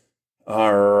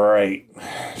 All right.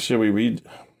 Should we read?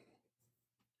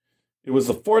 It was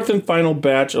the fourth and final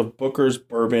batch of Booker's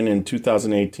Bourbon in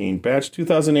 2018. Batch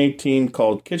 2018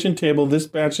 called Kitchen Table. This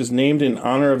batch is named in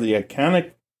honor of the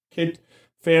iconic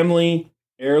family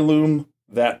heirloom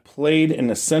that played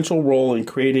an essential role in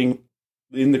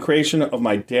the creation of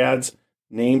my dad's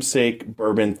namesake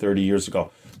bourbon 30 years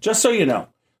ago. Just so you know.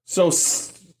 So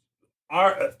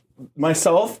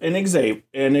myself and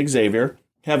Xavier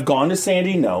have gone to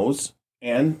Sandy Knows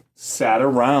and sat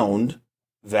around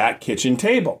that kitchen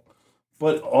table.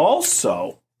 But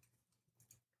also,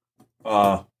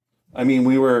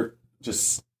 we were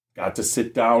just got to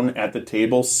sit down at the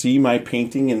table, see my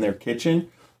painting in their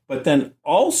kitchen. But then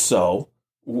also,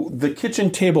 the Kitchen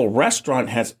Table restaurant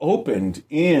has opened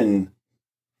in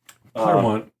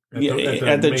Claremont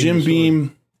at the Jim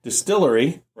Beam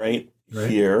Distillery, right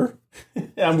here.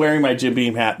 I'm wearing my Jim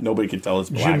Beam hat. Nobody can tell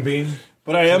it's black. Jim Beam.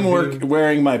 But I am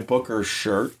wearing my Booker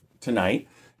shirt tonight.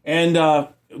 And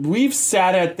we've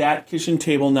sat at that kitchen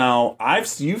table now.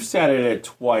 You've sat at it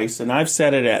twice, and I've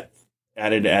sat at it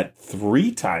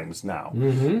 3 times now.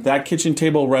 Mm-hmm. That Kitchen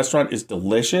Table restaurant is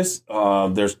delicious.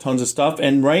 There's tons of stuff.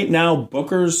 And right now,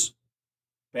 Booker's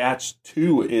Batch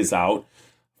 2 is out.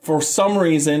 For some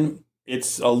reason,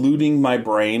 it's eluding my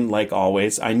brain, like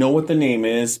always. I know what the name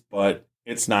is, but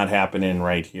it's not happening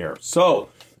right here. So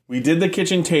we did the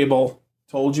kitchen table,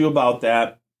 told you about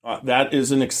that. That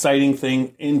is an exciting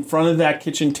thing. In front of that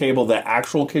kitchen table, the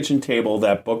actual kitchen table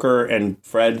that Booker and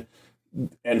Fred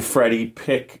and Freddie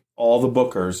pick all the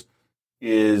Bookers,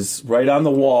 is right on the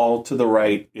wall to the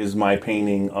right is my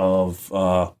painting of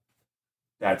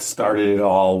that started it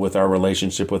all with our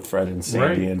relationship with Fred and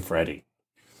Sandy and Freddie.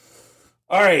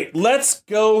 All right, let's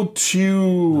go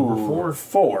to number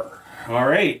 4. All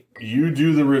right, you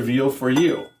do the reveal for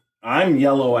you. I'm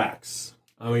Yellow X.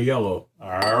 I'm a yellow.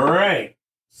 All right.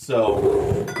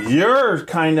 So you're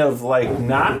kind of like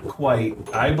not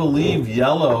quite. I believe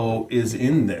yellow is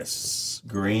in this.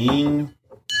 Green.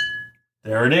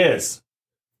 There it is.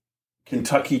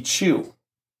 Kentucky Chew.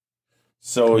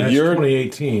 So that's you're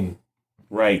 2018.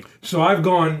 Right. So I've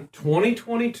gone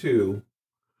 2022,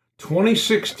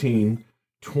 2016,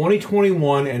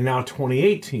 2021, and now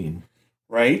 2018.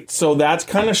 Right. So that's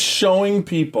kind of showing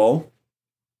people.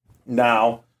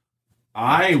 Now,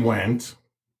 I went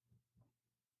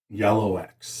Yellow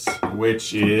X,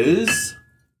 which is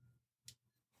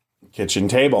Kitchen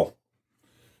Table.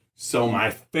 So my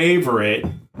favorite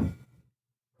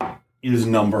is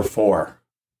number 4.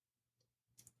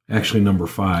 Actually, number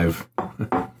 5.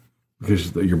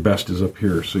 Because your best is up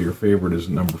here, so your favorite is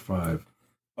number 5.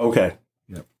 Okay.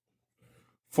 Yep.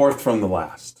 4th from the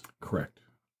last. Correct.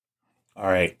 All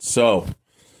right. So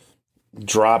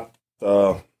drop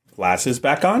the glasses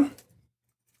back on.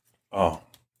 Oh.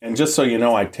 And just so you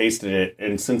know, I tasted it,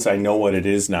 and since I know what it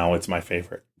is now, it's my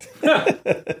favorite.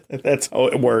 That's how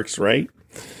it works, right?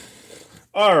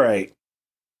 All right.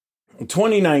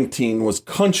 2019 was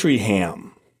Country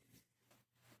Ham.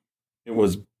 It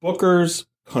was Booker's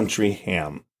Country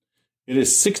Ham. It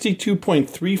is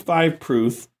 62.35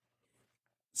 proof,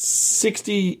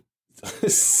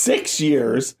 66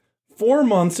 years, 4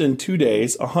 months and 2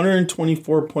 days,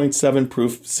 124.7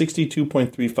 proof,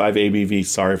 62.35 ABV.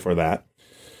 Sorry for that.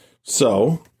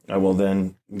 So I will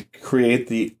then create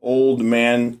the old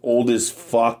man, old as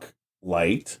fuck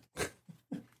light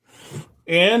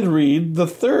and read the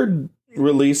third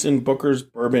release in Booker's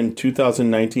Bourbon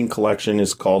 2019 collection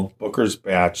is called Booker's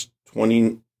Batch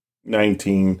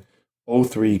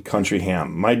 2019-03 Country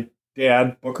Ham. My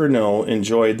dad, Booker Noe,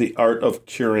 enjoyed the art of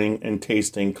curing and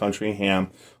tasting country ham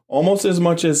almost as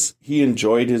much as he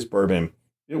enjoyed his bourbon.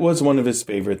 It was one of his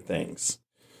favorite things.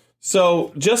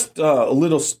 So just a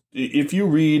little, if you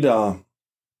read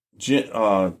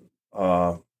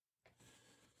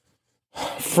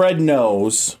Fred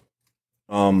Noe's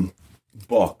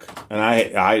book, and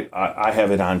I have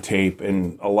it on tape,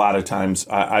 and a lot of times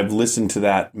I've listened to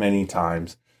that many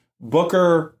times.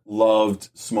 Booker loved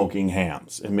smoking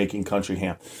hams and making country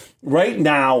ham. Right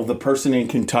now, the person in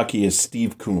Kentucky is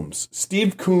Steve Coombs.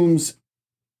 Steve Coombs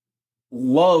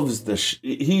loves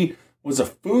he was a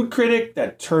food critic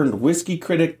that turned whiskey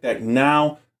critic that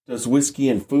now does whiskey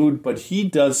and food, but he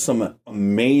does some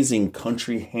amazing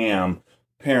country ham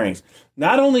pairings.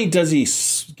 Not only does he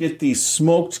get these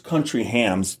smoked country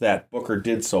hams that Booker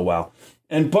did so well,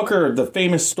 and Booker, the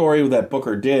famous story that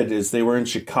Booker did is they were in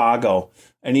Chicago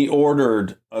and he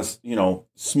ordered a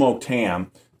smoked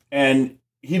ham and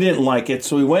he didn't like it,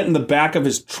 so he went in the back of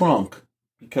his trunk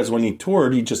because when he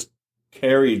toured, he just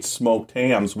carried smoked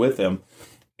hams with him.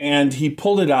 And he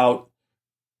pulled it out,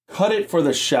 cut it for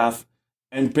the chef,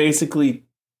 and basically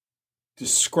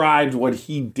described what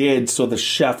he did so the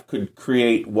chef could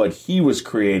create what he was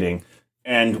creating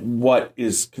and what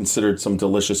is considered some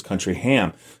delicious country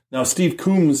ham. Now, Steve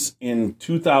Coombs in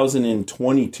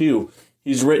 2022,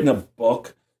 he's written a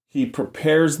book. He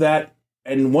prepares that.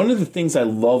 And one of the things I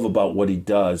love about what he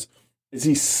does is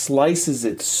he slices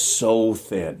it so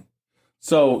thin.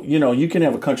 So, you know, you can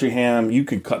have a country ham, you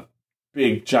can cut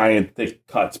big, giant, thick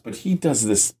cuts, but he does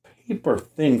this paper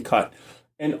thin cut.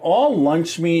 And all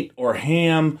lunch meat or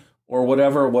ham or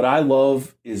whatever, what I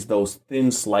love is those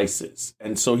thin slices.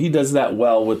 And so he does that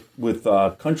well with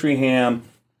country ham,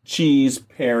 cheese,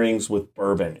 pairings with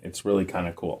bourbon. It's really kind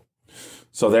of cool.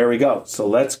 So there we go. So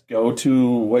let's go to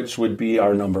which would be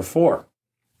our number 4.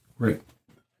 Right.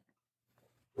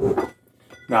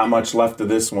 Not much left of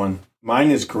this one.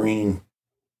 Mine is green.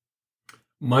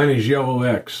 Mine is Yellow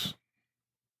X.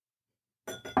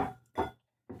 I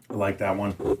like that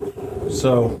one.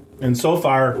 So, and so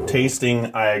far,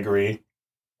 tasting, I agree.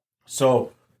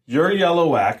 So, your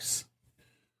Yellow X,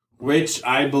 which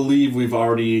I believe we've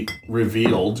already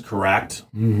revealed, correct?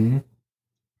 Mm-hmm.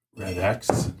 Red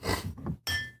X.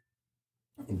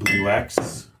 Blue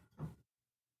X.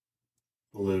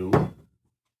 Blue.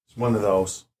 It's one of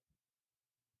those.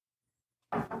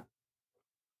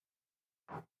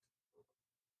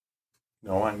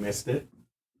 No, I missed it.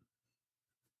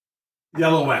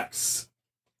 Yellow X.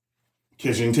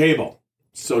 Kitchen table.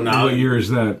 So now... What year is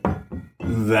that?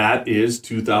 That is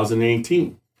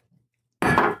 2018.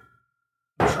 I'm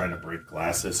trying to break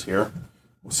glasses here.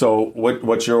 So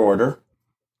what's your order?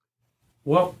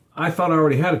 Well, I thought I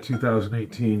already had a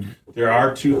 2018.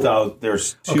 There's two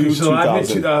Okay, so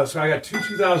 2000. I got two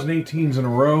 2018s in a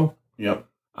row. Yep.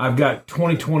 I've got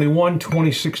 2021,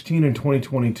 2016, and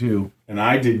 2022. And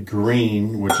I did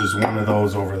green, which is one of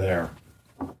those over there.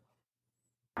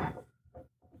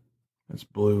 That's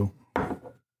blue.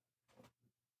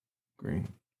 Green.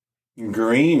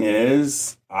 Green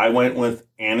is, I went with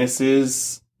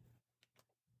Annis's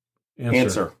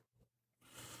answer.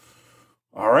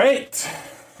 All right.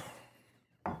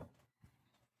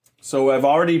 So I've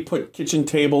already put kitchen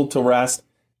table to rest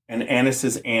and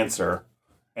Annis's answer.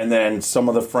 And then some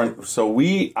of the front. So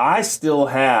I still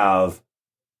have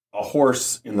a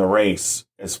horse in the race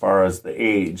as far as the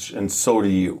age, and so do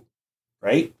you,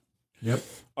 right? Yep.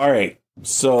 All right.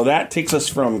 So that takes us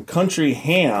from country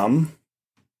ham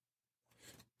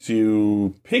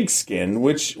to pigskin,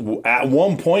 which at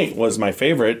one point was my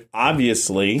favorite.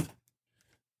 Obviously,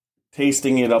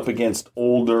 tasting it up against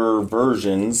older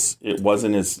versions, it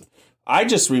wasn't as... I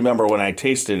just remember when I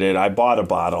tasted it, I bought a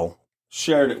bottle,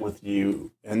 shared it with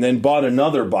you, and then bought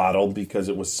another bottle because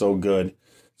it was so good.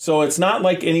 So it's not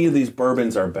like any of these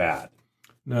bourbons are bad.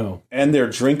 No. And they're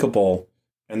drinkable,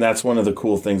 and that's one of the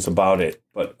cool things about it.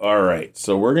 But all right,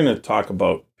 so we're going to talk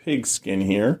about pigskin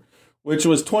here, which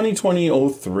was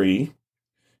 2020-03.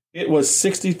 It was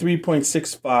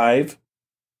 63.65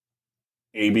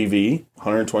 ABV,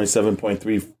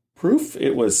 127.3 proof.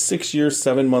 It was 6 years,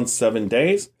 7 months, 7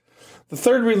 days. The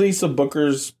third release of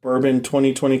Booker's Bourbon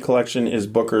 2020 collection is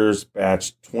Booker's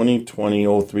Batch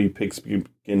 2020-03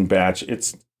 Pigskin Batch.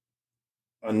 It's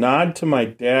a nod to my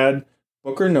dad,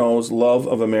 Booker No's love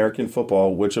of American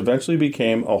football, which eventually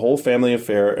became a whole family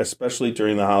affair, especially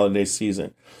during the holiday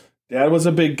season. Dad was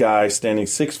a big guy, standing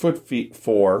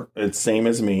 6'4", it's same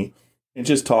as me,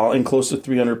 inches tall and close to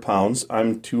 300 pounds.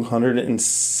 I'm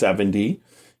 270.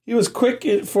 He was quick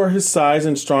for his size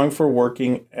and strong from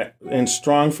working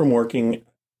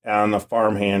on a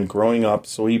farmhand growing up,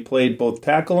 so he played both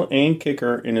tackle and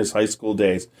kicker in his high school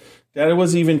days. Dad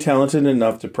was even talented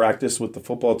enough to practice with the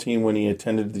football team when he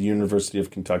attended the University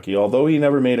of Kentucky. Although he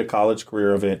never made a college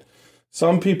career of it,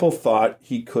 some people thought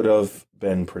he could have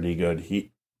been pretty good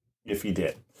if he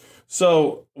did.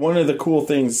 So one of the cool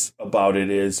things about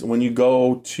it is when you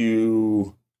go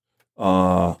to,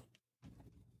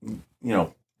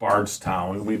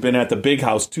 Bardstown, we've been at the big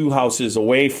house, 2 houses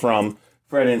away from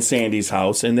Fred and Sandy's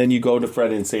house, and then you go to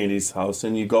Fred and Sandy's house,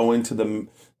 and you go into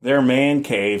their man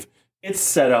cave. It's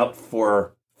set up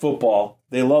for football.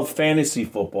 They love fantasy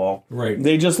football. Right.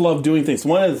 They just love doing things.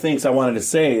 One of the things I wanted to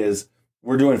say is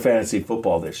we're doing fantasy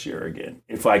football this year again,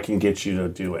 if I can get you to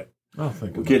do it. I'll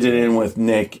think We'll get it in with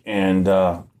Nick and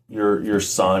your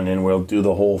son, and we'll do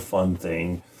the whole fun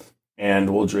thing,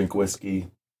 and we'll drink whiskey.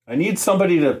 I need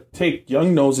somebody to take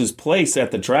Young Nose's place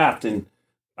at the draft, and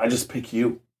I just pick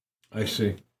you. I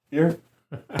see. Here?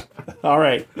 All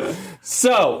right.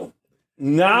 So,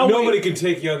 Now Nobody can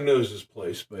take Young Nose's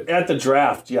place, but at the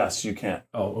draft, yes, you can.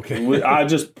 oh, okay. I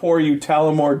just pour you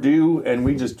Tullamore Dew, and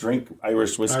we just drink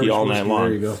Irish whiskey all night long.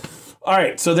 There you go. All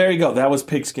right, so there you go. That was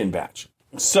Pigskin Batch.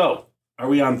 So, are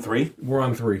we on 3? We're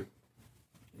on 3.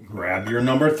 Grab your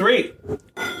number 3.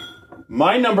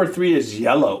 My number 3 is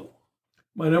yellow.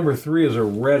 My number 3 is a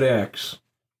Red X.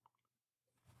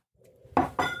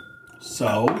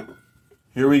 So,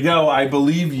 here we go. I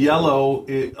believe yellow,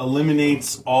 it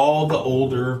eliminates all the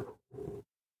older.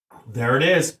 There it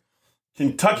is.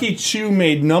 Kentucky Chew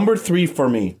made number 3 for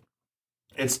me.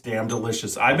 It's damn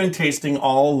delicious. I've been tasting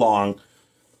all along,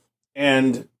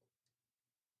 and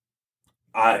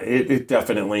it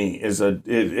definitely is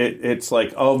it's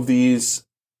like of these,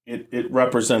 it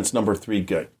represents number 3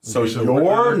 good. So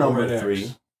your number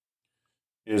 3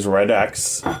 is Red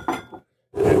X. I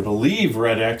believe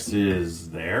Red X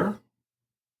is there.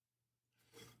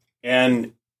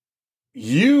 And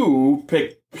you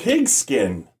picked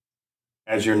Pigskin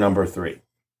as your number 3.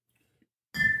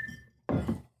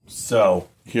 So,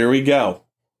 here we go.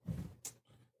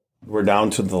 We're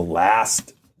down to the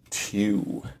last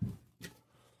 2.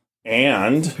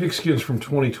 And Pigskin's from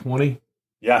 2020.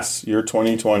 yes, you're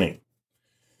 2020.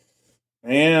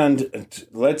 And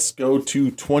let's go to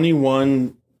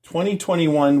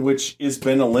 2021, which has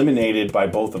been eliminated by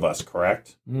both of us,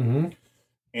 correct? Mm-hmm.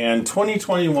 And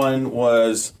 2021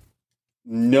 was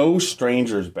No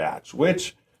Strangers Batch,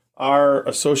 which our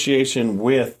association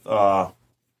with,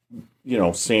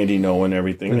 Sandy No and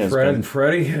everything. And has Fred been, and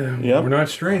Freddie, Yep. we're not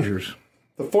strangers.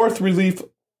 The 4th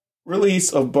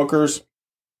release of Booker's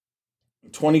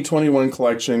 2021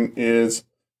 collection is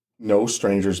No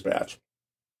Strangers Batch.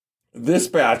 This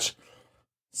batch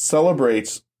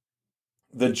celebrates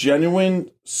the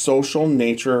genuine social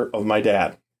nature of my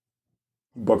dad,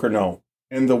 Booker No,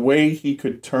 and the way he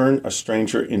could turn a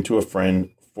stranger into a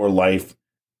friend for life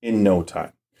in no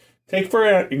time. Take, for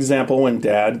example, when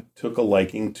Dad took a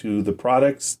liking to the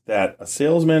products that a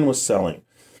salesman was selling.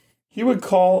 He would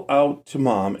call out to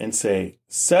Mom and say,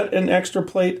 "Set an extra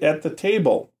plate at the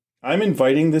table. I'm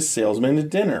inviting this salesman to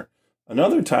dinner."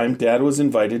 Another time, Dad was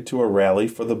invited to a rally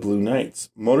for the Blue Knights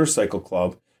Motorcycle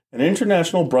Club, an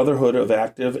international brotherhood of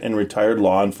active and retired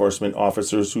law enforcement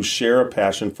officers who share a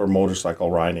passion for motorcycle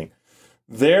riding.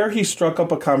 There, he struck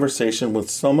up a conversation with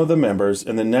some of the members,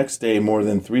 and the next day, more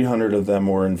than 300 of them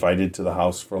were invited to the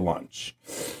house for lunch.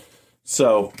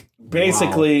 So,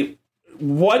 basically,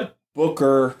 what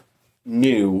Booker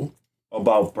knew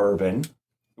about bourbon,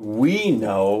 we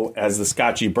know as the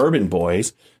Scotchy Bourbon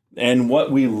Boys, and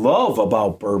what we love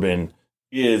about bourbon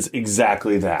is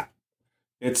exactly that.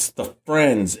 It's the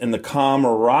friends and the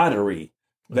camaraderie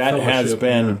that has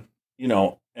been,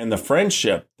 and the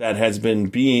friendship that has been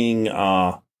being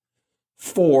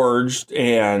forged,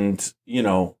 and,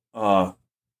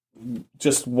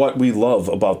 just what we love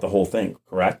about the whole thing,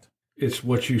 correct? It's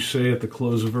what you say at the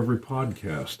close of every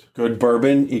podcast. Good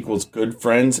bourbon equals good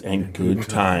friends and good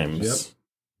times.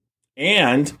 Yep.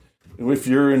 And if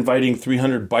you're inviting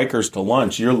 300 bikers to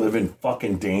lunch, you're living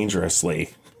fucking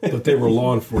dangerously. But they were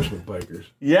law enforcement bikers.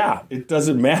 Yeah, it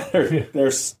doesn't matter.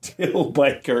 They're still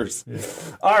bikers.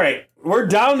 Yeah. All right, we're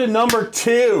down to number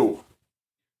 2.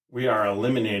 We are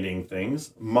eliminating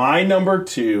things. My number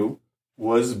 2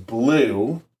 was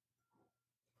blue.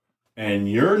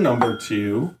 And your number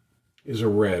 2 is a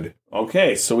red.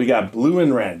 Okay, so we got blue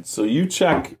and red. So you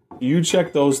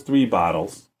check those 3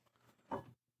 bottles.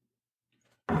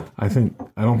 I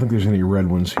don't think there's any red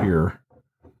ones here.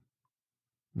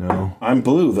 No. I'm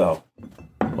blue, though.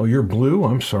 Oh, you're blue?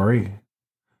 I'm sorry.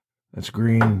 That's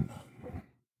green.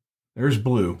 There's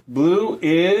blue. Blue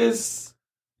is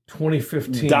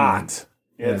 2015. Dot.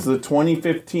 It's the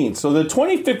 2015. So the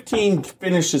 2015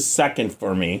 finishes second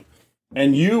for me.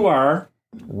 And you are?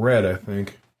 Red, I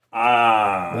think.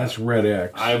 That's Red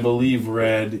X. I believe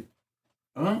red.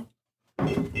 Oh,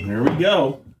 here we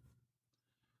go.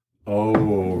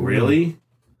 Oh, really?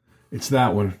 It's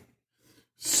that one.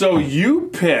 So you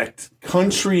picked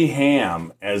Country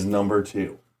Ham as number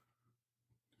 2.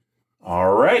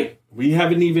 All right. We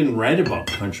haven't even read about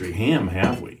Country Ham,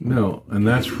 have we? No, and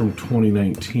that's from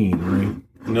 2019, right?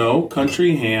 No,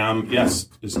 Country Ham, yes,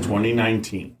 is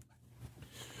 2019.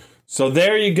 So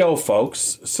there you go,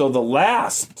 folks. So the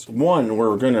last one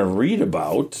we're going to read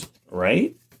about,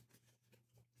 right?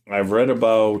 I've read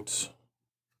about...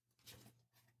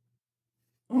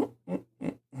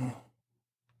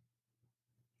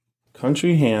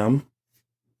 Country Ham.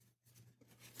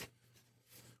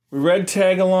 We read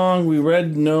Tag Along. We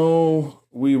didn't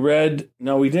read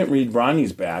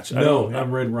Ronnie's Batch. I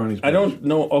haven't read Ronnie's Batch. I don't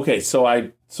know. Okay, so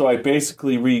I So I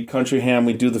basically read Country Ham,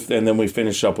 we do and then we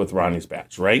finish up with Ronnie's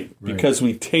Batch, right? Because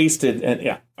we tasted, and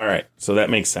yeah, all right. So that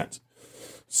makes sense.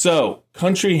 So,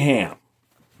 Country Ham,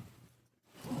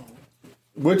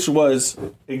 which was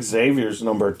Xavier's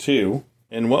number 2.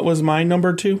 And what was my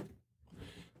number 2?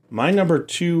 My number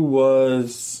 2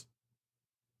 was...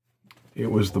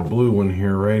 It was the blue one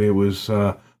here, right? It was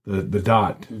the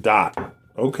Dot. Dot.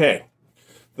 Okay.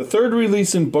 The third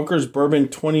release in Booker's Bourbon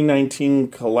 2019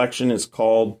 collection is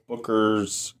called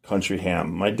Booker's Country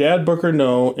Ham. My dad, Booker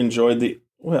No, enjoyed the...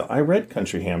 Well, I read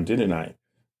Country Ham, didn't I?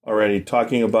 Already,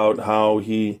 talking about how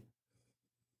he...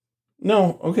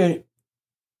 No, okay.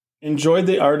 Enjoyed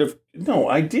the art of... No,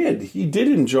 I did. He did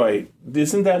enjoy...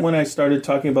 Isn't that when I started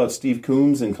talking about Steve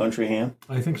Coombs and Country Ham?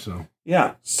 I think so.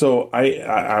 Yeah, so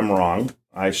I'm wrong.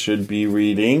 I should be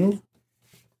reading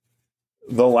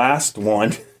the last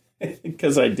one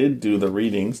because I did do the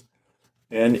readings.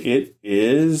 And it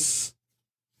is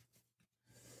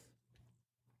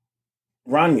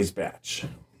Ronnie's Batch.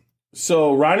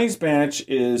 So Ronnie's Batch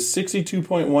is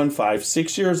 62.15,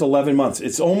 6 years, 11 months.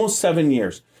 It's almost 7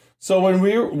 years. So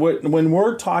when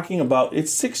we're talking about,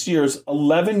 it's 6 years,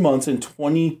 11 months, and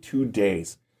 22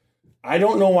 days. I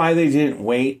don't know why they didn't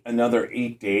wait another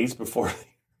 8 days before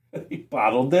they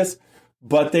bottled this,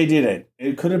 but they didn't.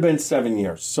 It could have been 7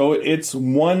 years. So it's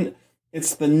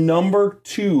the number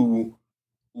 2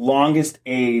 longest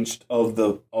aged of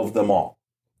them all.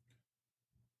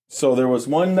 So there was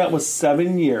one that was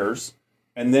 7 years,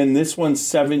 and then this one's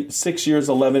 6 years,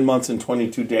 11 months, and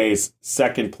 22 days,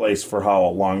 second place for how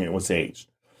long it was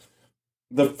aged.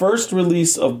 The first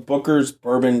release of Booker's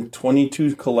Bourbon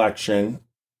 22 collection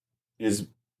is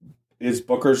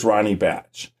Booker's Ronnie's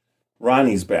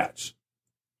Batch.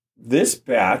 This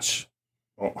batch,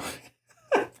 I'm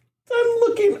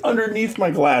looking underneath my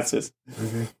glasses.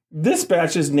 Mm-hmm. This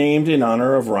batch is named in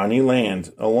honor of Ronnie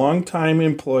Land, a longtime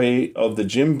employee of the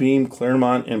Jim Beam,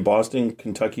 Claremont, and Boston,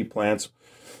 Kentucky plants.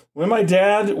 When my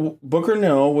dad, Booker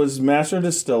No, was master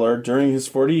distiller during his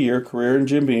 40-year career in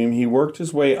Jim Beam, he worked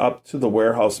his way up to the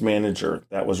warehouse manager.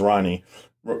 That was Ronnie.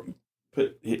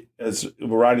 As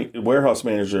warehouse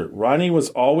manager, Ronnie was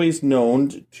always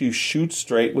known to shoot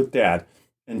straight with Dad,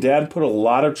 and Dad put a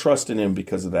lot of trust in him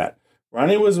because of that.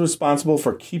 Ronnie was responsible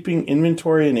for keeping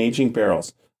inventory and aging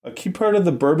barrels, a key part of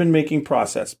the bourbon making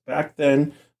process. Back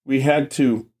then, we had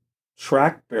to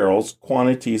track barrels,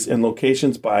 quantities, and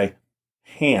locations by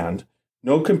hand.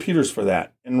 No computers for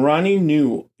that, and Ronnie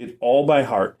knew it all by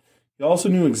heart. He also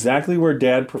knew exactly where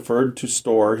Dad preferred to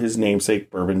store his namesake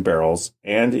bourbon barrels,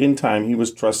 and in time he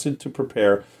was trusted to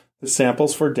prepare the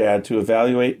samples for Dad to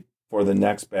evaluate for the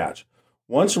next batch.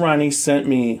 Once Ronnie sent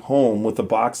me home with a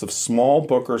box of small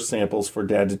Booker samples for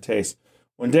Dad to taste.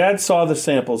 When Dad saw the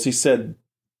samples, he said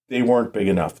they weren't big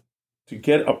enough to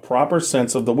get a proper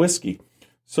sense of the whiskey.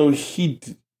 So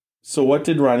what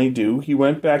did Ronnie do? He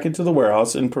went back into the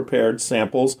warehouse and prepared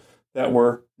samples that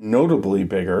were notably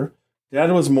bigger.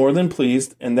 Dad was more than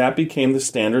pleased, and that became the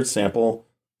standard sample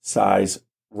size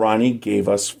Ronnie gave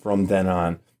us from then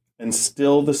on, and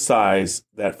still the size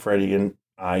that Freddie and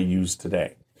I use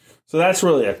today. So that's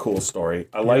really a cool story.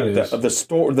 I like the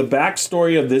story. The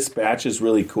backstory of this batch is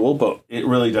really cool, but it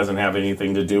really doesn't have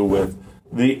anything to do with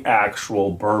the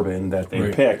actual bourbon that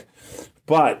they picked.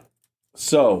 But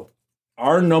so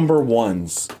our number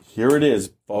ones, here it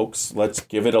is, folks. Let's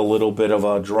give it a little bit of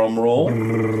a drum roll.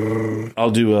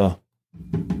 I'll do a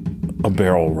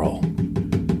barrel roll.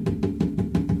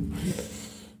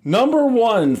 Number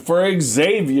 1 for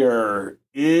Xavier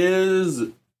is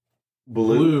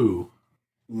blue.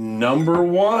 Number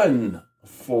 1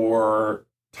 for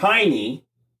Tiny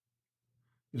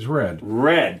is red.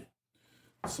 Red.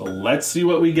 So let's see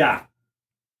what we got.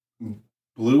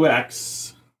 Blue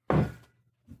X.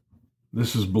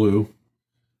 This is blue.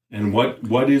 And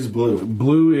what is blue?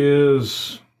 Blue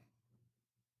is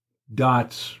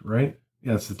Dots, right?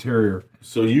 Yeah, it's the Terrier.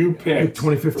 So you picked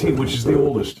 2015, which is the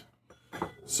oldest.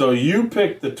 So you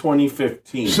picked the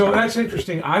 2015. So that's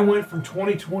interesting. I went from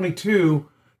 2022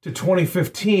 to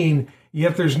 2015,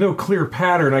 yet there's no clear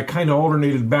pattern. I kind of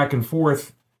alternated back and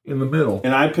forth in the middle.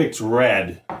 And I picked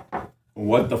red.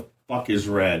 What the fuck is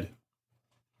red?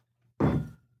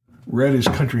 Red is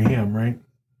Country Ham, right?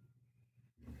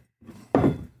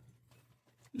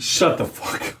 Shut the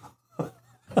fuck up.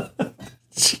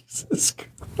 Jesus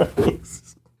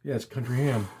Christ. Yeah, it's Country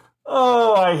Ham.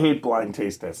 Oh, I hate blind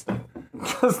taste testing.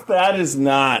 Because that is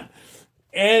not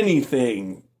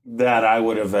anything that I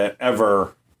would have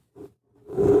ever...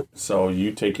 So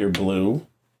you take your blue,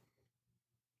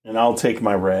 and I'll take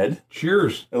my red.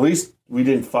 Cheers. At least we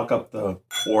didn't fuck up the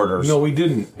orders. No, we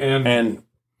didn't. And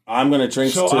I'm going to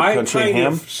drink So to I country kind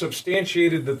ham. of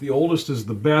substantiated that the oldest is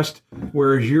the best,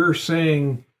 whereas you're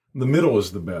saying the middle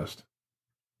is the best.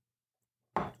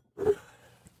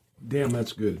 Damn,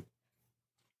 that's good.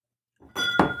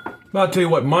 Well, I'll tell you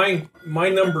what, my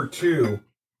number 2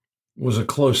 was a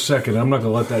close second. I'm not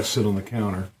going to let that sit on the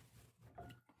counter.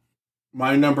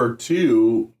 My number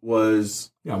 2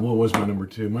 was... Yeah, what was my number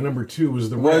 2? My number 2 was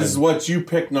the Was red. what you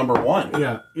picked number 1.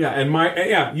 Yeah,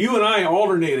 and you and I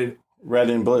alternated.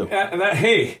 Red and blue.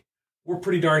 Hey, we're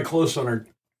pretty darn close on our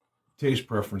taste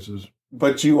preferences.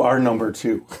 But you are number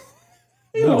 2.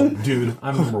 No, dude,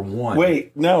 I'm number 1.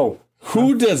 Wait, no.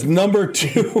 Who does number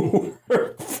 2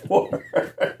 work for?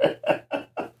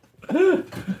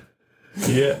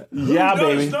 Yeah. Yeah, Who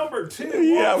baby. does number 2?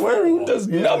 Yeah, who does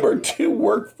number 2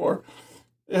 work for?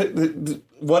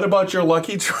 What about your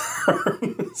Lucky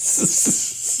Charms?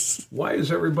 Why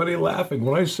is everybody laughing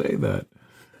when I say that?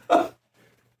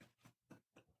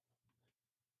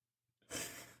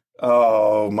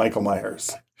 Oh, Michael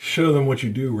Myers. Show them what you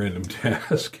do, random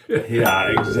task.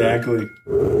 Yeah, exactly.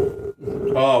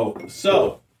 Oh,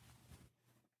 so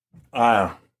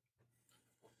that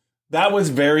was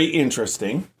very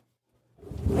interesting.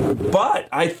 But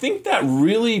I think that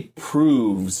really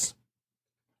proves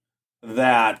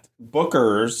that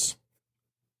Booker's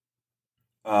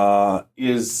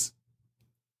is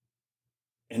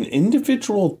an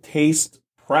individual taste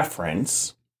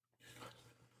preference.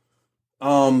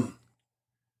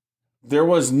 There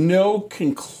was no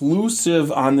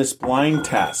conclusive on this blind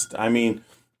test. I mean,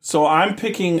 so I'm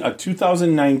picking a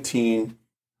 2019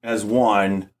 as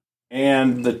one,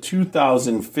 and the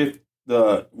 2005.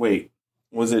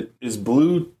 Is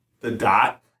blue the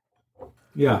dot?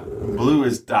 Yeah. Blue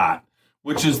is dot,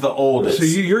 which is the oldest. So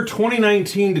you're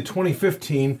 2019 to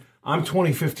 2015. I'm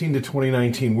 2015 to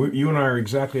 2019. You and I are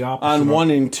exactly opposite. On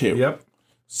 1 and 2. Yep.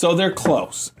 So they're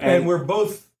close. And we're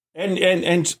both...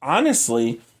 And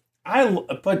honestly,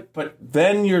 but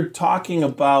then you're talking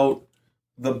about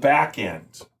the back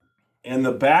end. And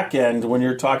the back end, when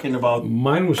you're talking about...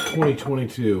 Mine was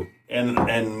 2022.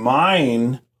 And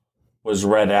mine was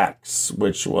Red X,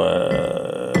 which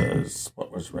was...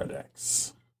 What was Red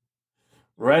X?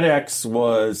 Red X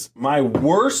was my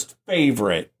worst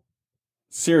favorite,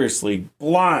 seriously,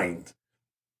 blind,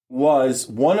 was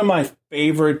one of my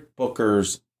favorite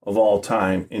Bookers of all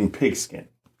time in Pigskin.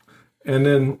 And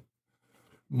then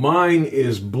mine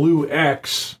is Blue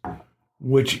X,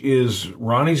 which is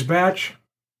Ronnie's batch.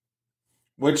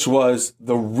 Which was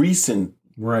the recent.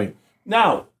 Right.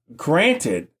 Now,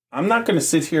 granted, I'm not going to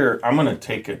sit here. I'm going to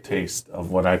take a taste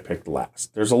of what I picked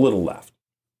last. There's a little left.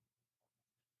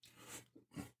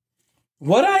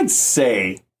 What I'd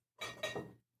say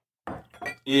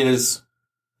is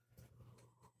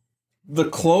the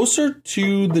closer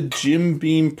to the Jim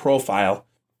Beam profile,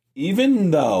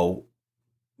 even though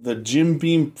the Jim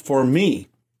Beam, for me,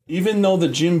 even though the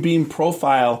Jim Beam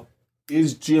profile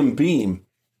is Jim Beam,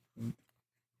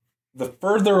 the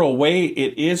further away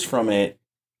it is from it,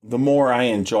 the more I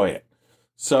enjoy it.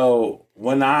 So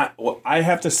when I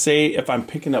have to say, if I'm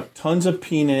picking up tons of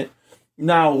peanut,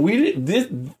 now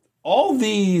all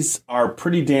these are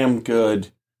pretty damn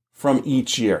good from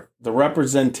each year. The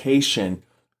representation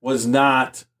was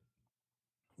not,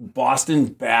 Boston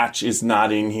Batch is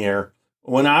not in here.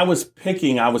 When I was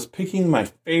picking my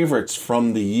favorites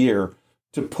from the year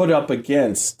to put up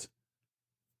against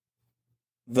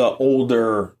the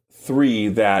older 3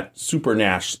 that Super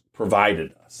Nash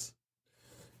provided us.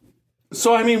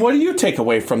 So, I mean, what do you take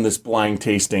away from this blind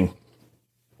tasting?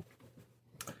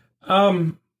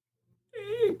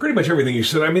 Pretty much everything you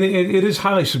said. I mean, it is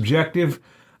highly subjective.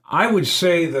 I would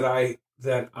say that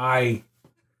I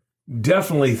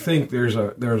definitely think there's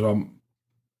a an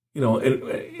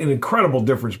incredible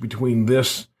difference between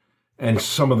this and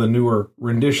some of the newer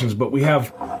renditions. But we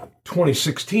have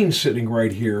 2016 sitting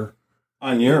right here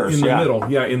on yours, in the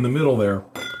middle. Yeah, in the middle there.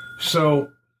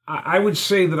 So I would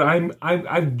say that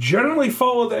I've generally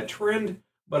followed that trend,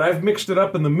 but I've mixed it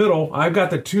up in the middle. I've got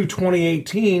the two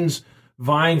 2018s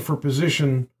vying for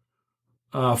position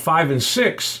 5 and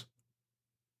 6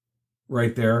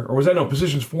 right there. Or was that, no,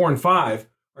 positions 4 and 5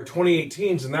 are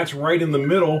 2018s, and that's right in the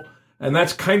middle, and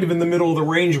that's kind of in the middle of the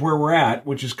range where we're at,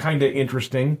 which is kind of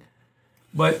interesting.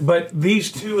 But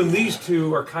these two and these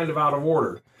two are kind of out of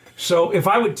order. So if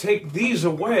I would take these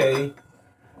away,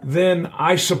 then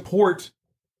I support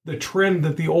the trend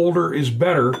that the older is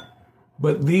better,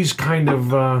 but these kind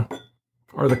of are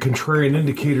the contrarian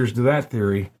indicators to that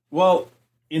theory. Well,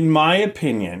 in my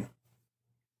opinion,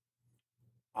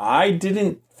 I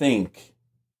didn't think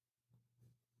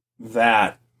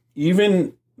that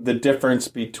even the difference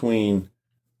between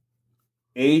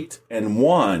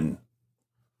 8-1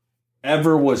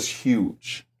 ever was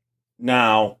huge.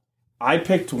 Now, I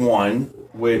picked one,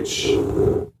 which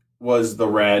was the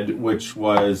red, which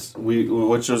was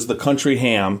the country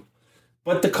ham.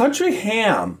 But the country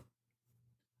ham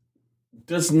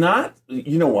does not,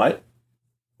 you know what?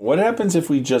 What happens if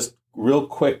we just real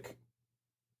quick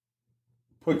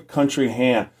put country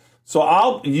ham?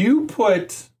 So you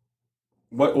put,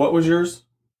 what was yours?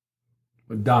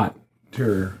 A Dot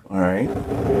Terrier. All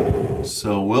right.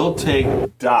 So we'll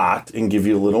take Dot and give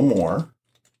you a little more.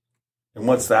 And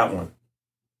what's that one?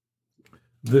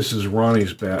 This is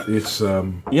Ronnie's bat. It's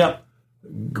Yep.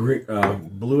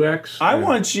 Blue X. I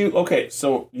want you. Okay,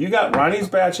 so you got Ronnie's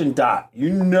batch and Dot.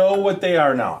 You know what they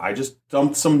are now. I just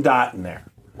dumped some Dot in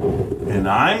there, and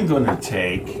I'm going to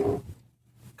take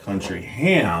country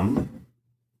ham.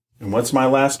 And what's my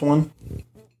last one?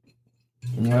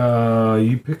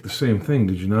 You picked the same thing,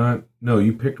 did you not? No,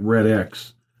 you picked Red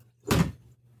X.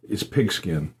 It's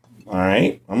pigskin. All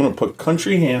right, I'm going to put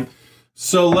country ham.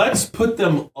 So let's put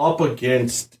them up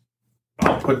against.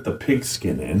 I'll put the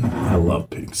pigskin in. I love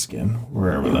pigskin,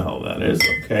 wherever the hell that is.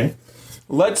 Okay.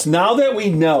 Now that we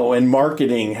know and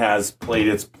marketing has played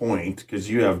its point,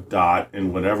 because you have Dot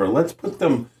and whatever, let's put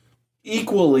them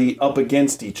equally up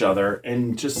against each other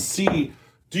and just see,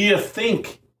 do you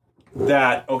think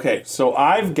that, okay, so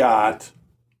I've got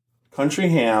country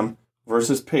ham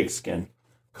versus pigskin.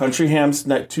 Country ham's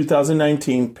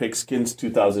 2019, pigskin's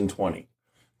 2020.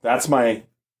 That's my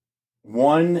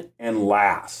one and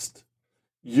last.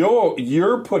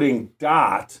 You're putting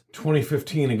Dot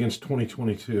 2015 against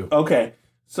 2022. Okay,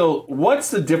 so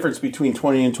what's the difference between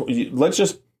 20 and 20? Let's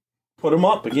just put them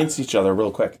up against each other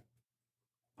real quick.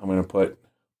 I'm going to put...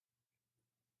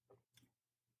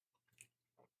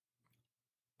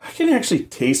 I can actually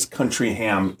taste country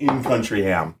ham in country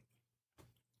ham.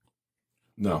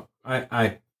 No,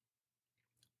 I'm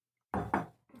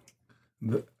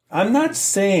not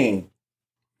saying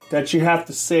that you have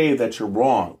to say that you're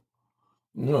wrong.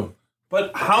 No.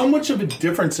 But how much of a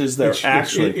difference is there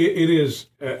actually? It is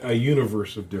a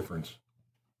universe of difference.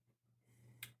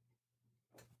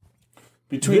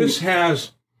 This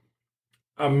has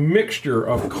a mixture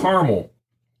of caramel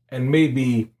and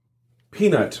maybe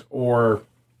peanut or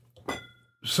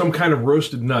some kind of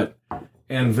roasted nut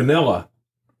and vanilla.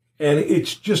 And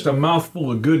it's just a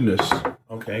mouthful of goodness.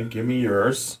 Okay, give me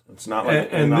yours. It's not like...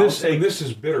 And this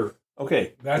is bitter.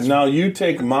 Okay, now you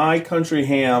take my country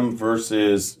ham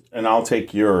versus, and I'll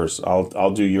take yours.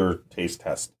 I'll do your taste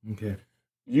test. Okay.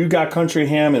 You got country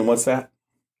ham, and what's that?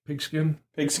 Pigskin.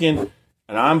 Pigskin,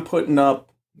 and I'm putting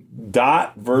up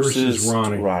Dot versus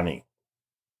Ronnie.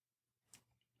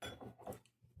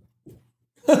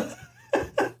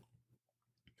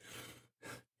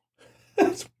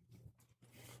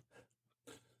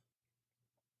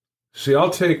 See,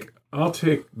 I'll take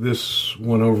this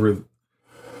one over.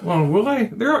 Well, will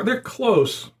I? They're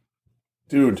close,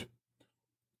 dude.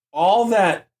 All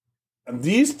that,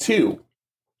 these two.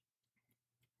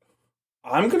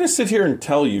 I'm gonna sit here and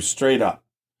tell you straight up,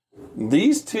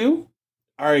 these two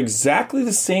are exactly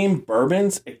the same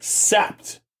bourbons,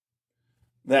 except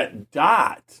that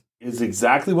Dot is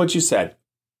exactly what you said.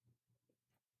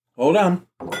 Hold on.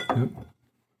 Yep.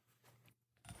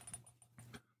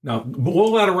 Now,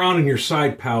 blow that around in your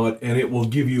side palate, and it will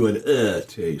give you an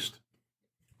taste.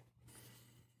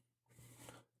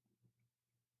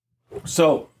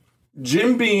 So,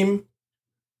 Jim Beam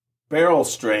barrel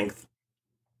strength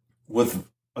with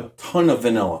a ton of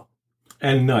vanilla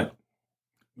and nut.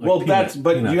 Like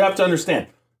peanut. You have to understand,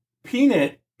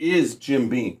 peanut is Jim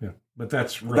Beam. Yeah, but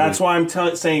that's why I'm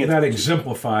saying that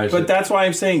exemplifies. But that's why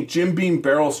I'm saying Jim Beam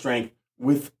barrel strength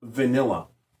with vanilla.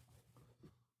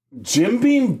 Jim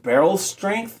Beam barrel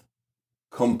strength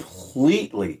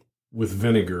completely with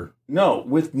vinegar. No,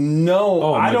 with no.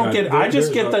 Oh, I don't get. I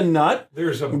just get the nut.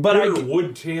 There's a bitter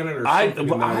wood tannin or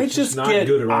something. I just get.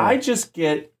 I just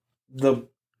get the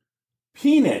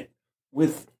peanut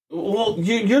with. Well,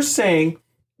 you're saying,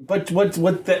 but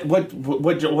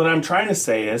what I'm trying to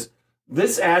say is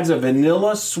this adds a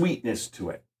vanilla sweetness to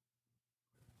it.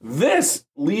 This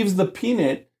leaves the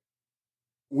peanut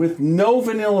with no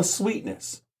vanilla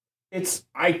sweetness.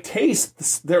 I taste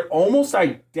this, they're almost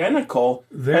identical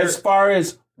as far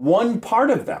as one part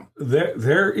of them.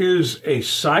 There is a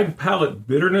side palate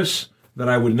bitterness that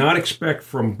I would not expect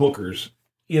from Booker's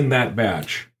in that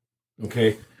batch.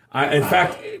 Okay,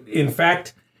 in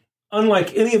fact,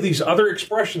 unlike any of these other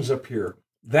expressions up here,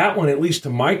 that one, at least to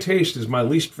my taste, is my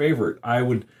least favorite. I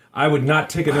would not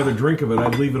take another drink of it.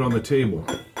 I'd leave it on the table.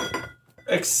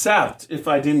 Except if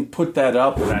I didn't put that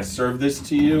up and I served this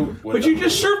to you. But you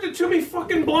just served it to me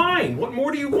fucking blind. What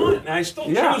more do you want? And I still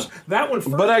chose that one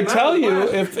first. But I tell you,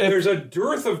 if there's a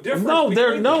dearth of difference.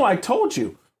 I told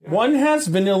you. Yeah. One has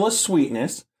vanilla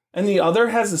sweetness, and the other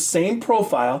has the same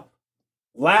profile,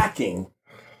 lacking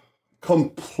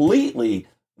completely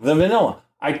the vanilla.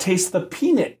 I taste the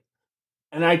peanut,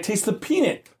 and I taste the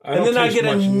peanut, and then I get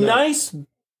a nice,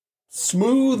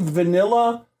 smooth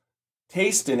vanilla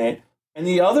taste in it, and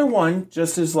the other one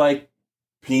just is like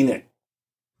peanut.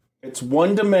 It's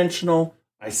one-dimensional.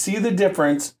 I see the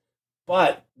difference,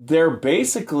 but they're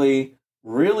basically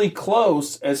really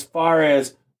close as far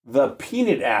as the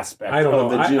peanut aspect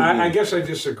of the Jim Beam. I guess I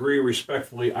disagree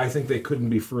respectfully. I think they couldn't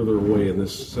be further away in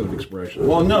this set of expressions.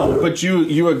 Well, no, but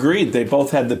you agreed they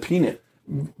both had the peanut.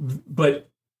 But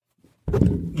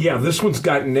yeah, this one's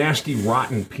got nasty,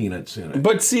 rotten peanuts in it.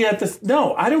 But see, I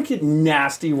don't get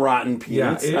nasty, rotten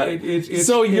peanuts. Yeah,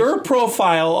 your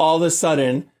profile all of a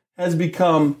sudden has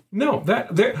become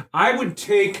I would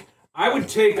take a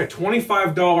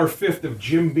 $25 fifth of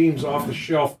Jim Beams off the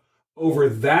shelf over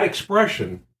that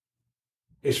expression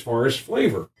as far as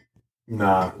flavor.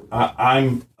 Nah,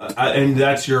 and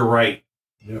that's your right.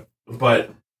 Yep.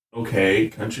 But okay,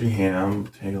 country ham,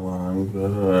 tag along,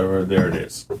 whatever. There it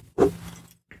is.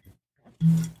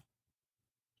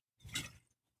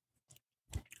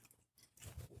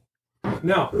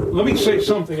 Now, let me say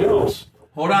something else.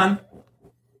 Hold on.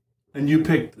 And you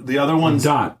picked the other one?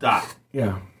 Dot.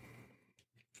 Yeah.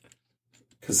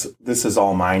 Because this is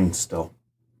all mine still.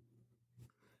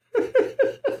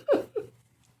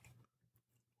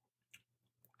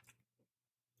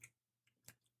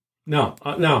 No,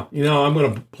 I'm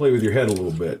going to play with your head a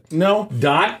little bit. No.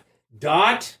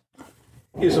 Dot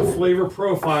is a flavor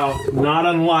profile not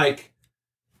unlike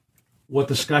what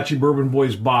the Scotchy Bourbon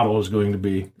Boys bottle is going to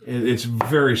be. It's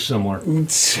very similar.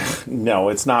 No,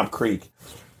 it's Knob Creek.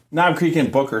 Knob Creek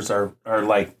and Booker's are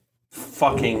like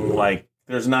fucking like,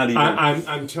 there's not even...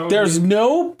 I'm telling there's you...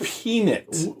 no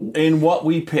peanut in what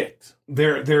we picked.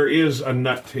 There is a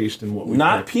nut taste in what we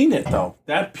Not picked. peanut, though.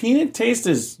 That peanut taste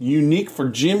is unique for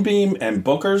Jim Beam and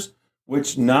Booker's,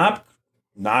 which Knob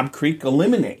Creek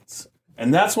eliminates.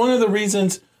 And that's one of the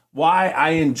reasons why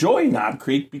I enjoy Knob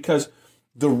Creek, because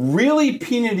the really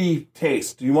peanutty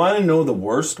taste... Do you want to know the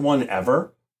worst one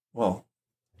ever? Well,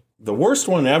 the worst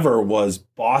one ever was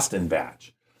Boston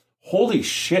Batch. Holy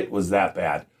shit, was that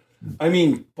bad. I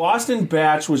mean, Boston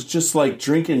Batch was just like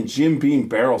drinking Jim Beam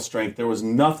barrel strength. There was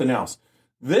nothing else.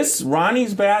 This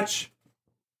Ronnie's Batch,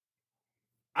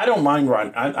 I don't mind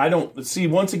Ron. I don't see.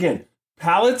 Once again,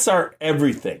 palates are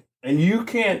everything, and you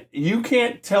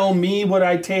can't tell me what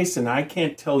I taste, and I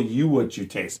can't tell you what you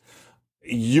taste.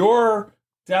 You're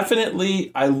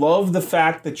definitely. I love the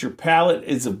fact that your palate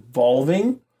is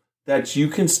evolving, that you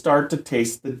can start to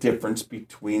taste the difference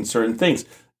between certain things.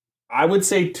 I would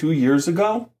say 2 years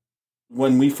ago,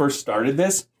 when we first started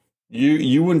this,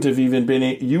 you wouldn't have even been.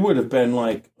 You would have been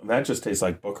like, that just tastes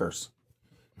like Booker's,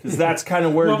 because that's kind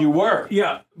of where you were.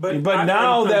 Yeah, but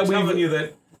now I'm telling you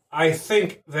that I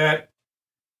think that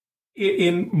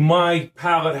in my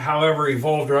palate, however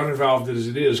evolved or unevolved as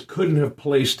it is, couldn't have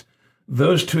placed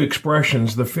those two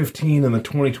expressions, the 15 and the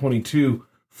 2022,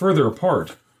 further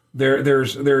apart. Their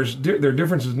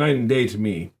difference is night and day to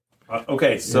me.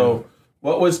 Okay, so. Yeah.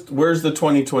 Where's the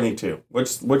 2022?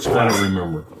 Which I don't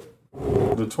remember.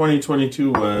 The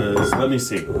 2022 was, let me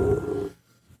see.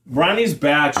 Ronnie's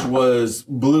Batch was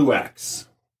Blue X.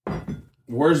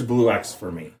 Where's Blue X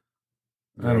for me?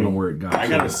 I don't know where it got. I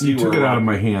gotta see. You took it out of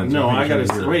my hands. No, I gotta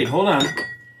see. Wait, hold on.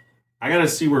 I gotta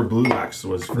see where Blue X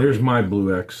was. There's my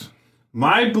Blue X.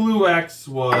 My Blue X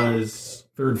was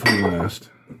third from last.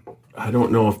 I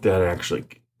don't know if that actually.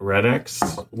 Red X?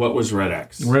 What was Red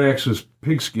X? Red X was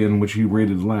Pigskin, which you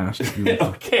rated last.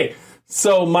 Okay.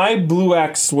 So my Blue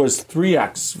X was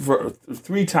 3X, for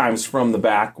 3 times from the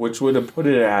back, which would have put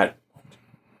it at...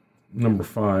 Number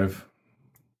 5.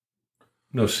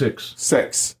 No, 6.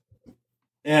 6.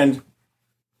 And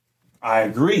I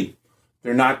agree.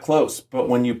 They're not close. But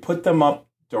when you put them up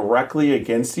directly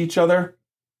against each other,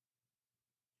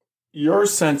 you're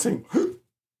sensing...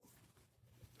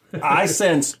 I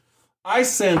sense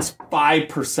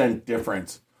 5%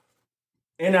 difference.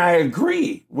 And I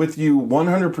agree with you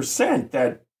 100%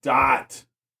 that Dot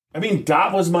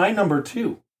was my number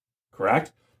 2,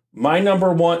 correct? My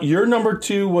number 1, your number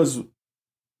 2 was...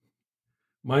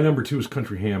 My number 2 was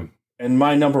Country Ham. And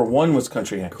my number 1 was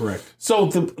Country Ham. Correct. So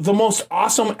the most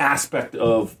awesome aspect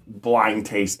of blind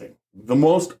tasting, the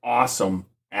most awesome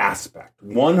aspect,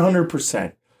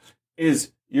 100%,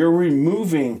 is you're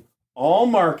removing all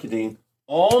marketing,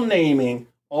 all naming,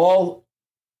 all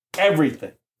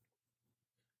everything.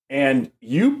 And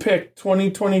you picked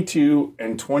 2022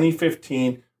 and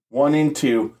 2015, 1 and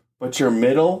 2, but your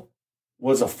middle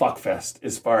was a fuckfest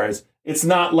as far as it's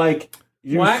not like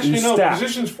you. Well, actually, you no. stacked.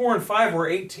 Positions 4 and 5 were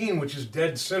 18, which is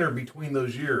dead center between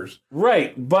those years.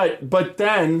 Right, but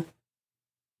then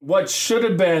what should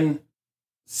have been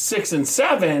 6 and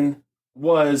 7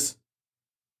 was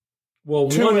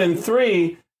 2 and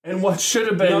 3, and what should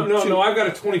have been no. I've got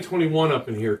a 2021 up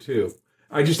in here too.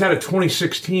 I just had a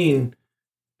 2016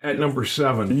 at number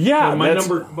 7. Yeah,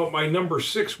 but my number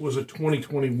 6 was a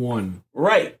 2021.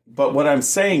 Right, but what I'm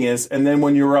saying is, and then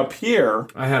when you were up here,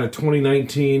 I had a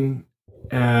 2019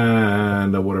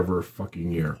 and a whatever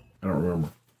fucking year. I don't remember.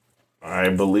 I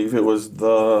believe it was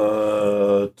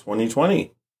the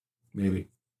 2020. Maybe.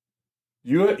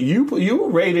 You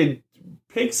rated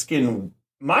pigskin.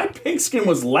 My pigskin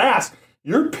was last.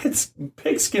 Your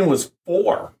pigskin was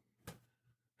 4.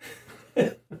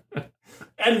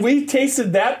 And we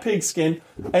tasted that pigskin,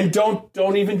 and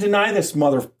don't even deny this,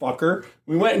 motherfucker.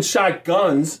 We went and shot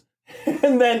guns,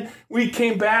 and then we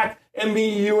came back, and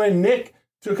me, you, and Nick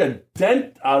took a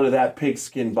dent out of that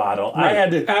pigskin bottle. Right. I had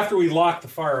to after we locked the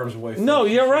firearms away. No,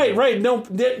 you're right. No,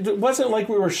 it wasn't like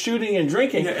we were shooting and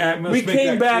drinking. We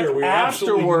came back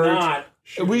afterwards.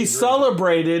 We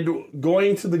celebrated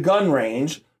going to the gun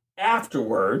range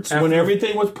afterwards when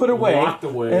everything was put away, locked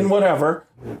away and whatever.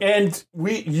 And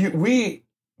me,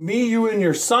 you, and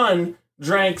your son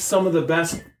drank some of the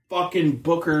best fucking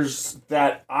Bookers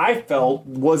that I felt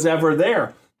was ever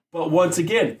there. But once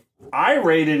again, I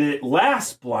rated it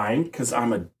last blind because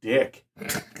I'm a dick.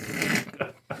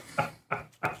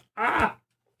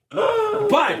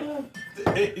 But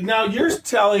now you're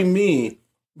telling me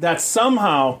that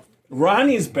somehow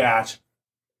Ronnie's batch,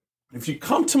 if you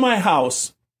come to my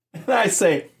house and I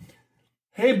say,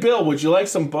 hey, Bill, would you like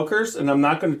some Bookers? And I'm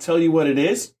not going to tell you what it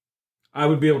is. I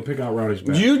would be able to pick out Ronnie's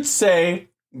batch. You'd say,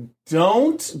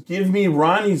 don't give me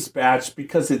Ronnie's batch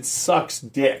because it sucks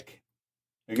dick.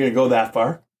 You're going to go that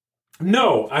far?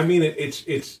 No, I mean, it's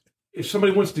if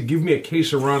somebody wants to give me a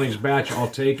case of Ronnie's batch, I'll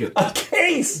take it. A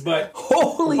case? But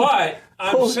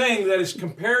I'm saying that it's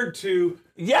compared to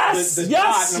yes.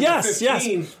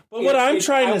 But what I'm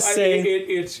trying to say,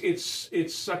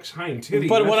 it sucks hind titty.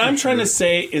 But what I'm trying to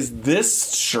say is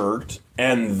this shirt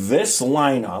and this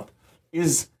lineup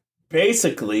is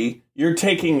basically you're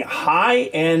taking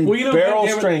high-end barrel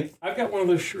strength. I've got one of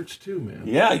those shirts too, man.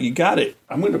 Yeah, you got it.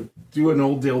 I'm going to do an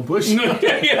Old Dale Bush. You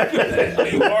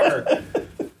are.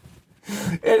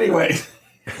 Anyway,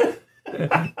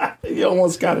 you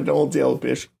almost got an Old Dale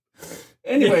Bush.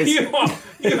 Anyways,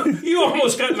 you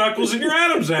almost got knuckles in your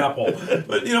Adam's apple.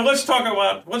 But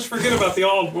let's forget about the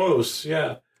almost.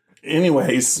 Yeah.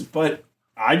 Anyways, but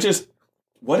I don't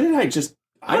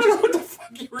know what the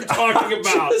fuck you were talking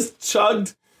about. I just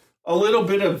chugged a little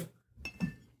bit of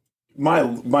my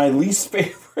least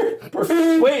favorite.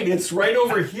 Wait, it's right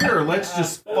over here. Let's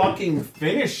just fucking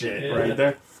finish it right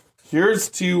there. Here's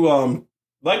to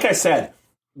like I said,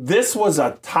 this was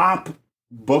a top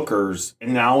Bookers,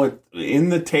 and now in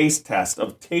the taste test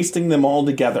of tasting them all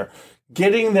together,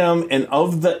 getting them, and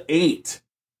of the 8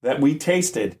 that we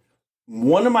tasted,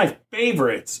 one of my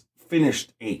favorites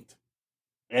finished 8.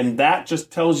 And that just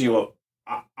tells you,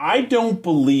 I don't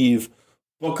believe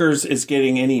Bookers is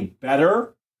getting any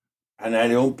better, and I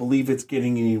don't believe it's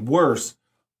getting any worse.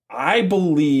 I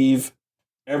believe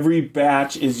every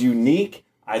batch is unique.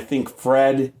 I think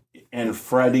Fred and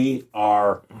Freddie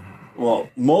are, well,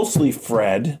 mostly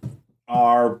Fred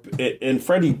are, and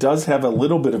Freddie does have a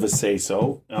little bit of a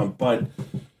say-so, but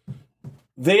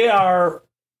they are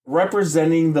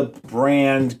representing the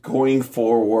brand going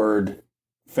forward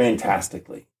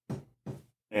fantastically.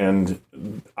 And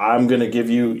I'm going to give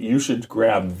you should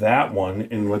grab that one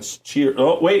and let's cheer.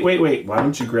 Oh, wait. Why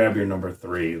don't you grab your number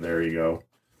 3? There you go.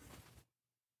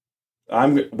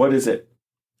 What is it?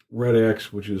 Red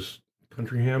X, which is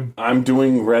Country Ham. I'm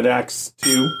doing Red X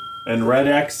too. And Red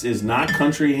X is not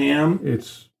Country Ham.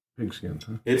 It's pigskin.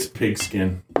 Huh? It's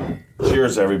pigskin.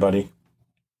 Cheers, everybody.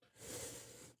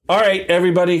 All right,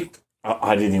 everybody.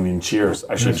 I didn't even cheers.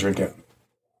 I should drink it.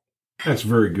 That's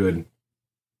very good.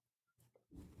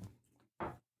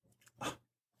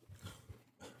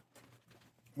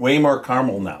 Way more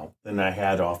caramel now than I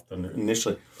had often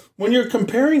initially. When you're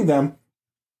comparing them,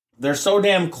 they're so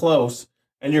damn close,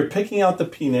 and you're picking out the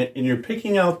peanut, and you're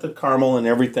picking out the caramel and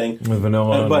everything. The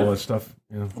vanilla and all that stuff.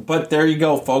 Yeah. But there you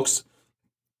go, folks.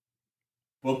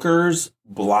 Booker's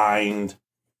Blind.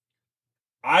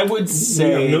 I would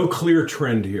say... no clear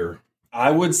trend here.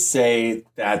 I would say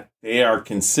that they are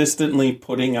consistently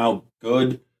putting out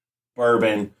good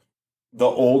bourbon. the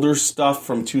older stuff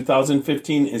from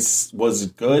 2015 was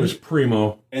good. It was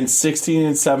primo. And 16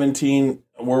 and 17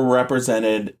 were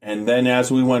represented. And then as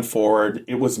we went forward,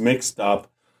 it was mixed up.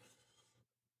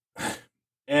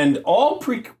 And all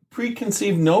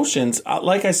preconceived notions,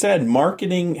 like I said,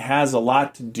 marketing has a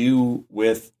lot to do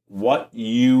with what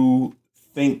you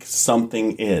think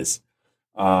something is.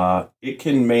 It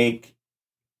can make,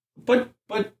 but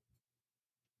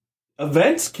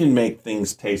events can make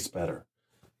things taste better.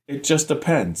 It just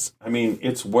depends. I mean,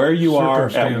 it's where you are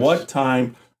at what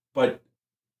time, but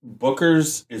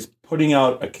Booker's is putting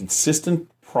out a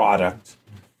consistent product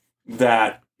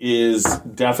that is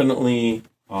definitely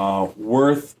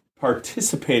worth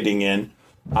participating in.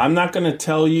 I'm not going to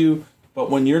tell you, but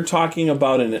when you're talking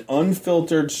about an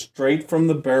unfiltered, straight from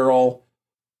the barrel,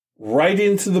 right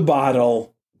into the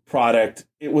bottle product,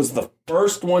 it was the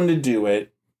first one to do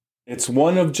it. It's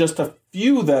one of just a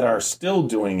few that are still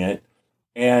doing it.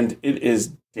 And it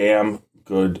is damn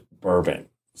good bourbon.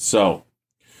 So,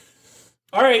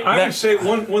 all right. I would say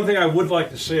one thing I would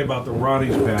like to say about the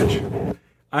Ronnie's batch.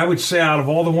 I would say out of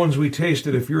all the ones we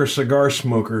tasted, if you're a cigar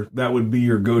smoker, that would be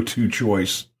your go-to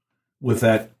choice with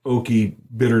that oaky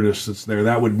bitterness that's there.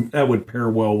 That would pair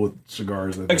well with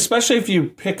cigars. I think. Especially if you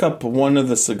pick up one of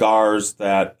the cigars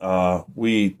that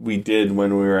we did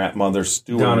when we were at Mother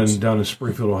Stewart's down in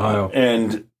Springfield, Ohio,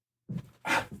 and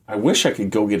I wish I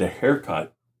could go get a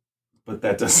haircut, but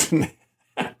that doesn't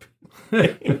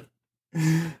happen.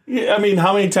 Yeah, I mean,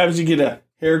 how many times you get a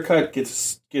haircut,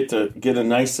 get a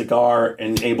nice cigar,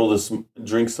 and able to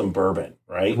drink some bourbon,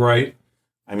 right? Right.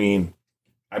 I mean,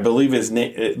 I believe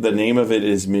the name of it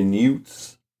is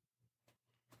Minutes.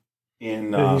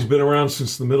 He's been around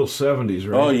since the middle 70s,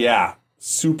 right? Oh yeah,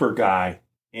 super guy,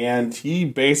 and he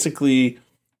basically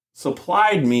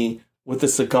supplied me with a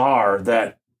cigar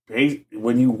that.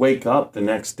 When you wake up the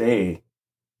next day,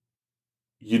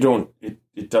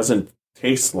 it doesn't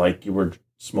taste like you were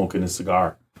smoking a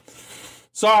cigar.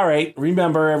 So, all right,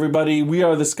 remember, everybody, we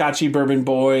are the Scotchy Bourbon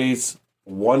Boys,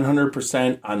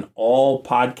 100% on all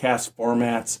podcast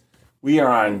formats. We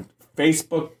are on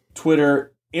Facebook,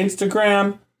 Twitter,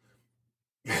 Instagram.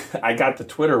 I got the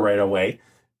Twitter right away.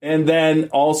 And then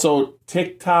also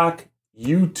TikTok,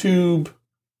 YouTube,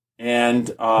 and...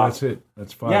 that's it.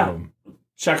 That's 5 of them.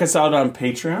 Check us out on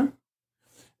Patreon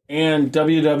and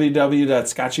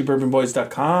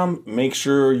www.scotchybourbonboys.com. Make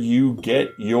sure you get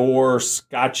your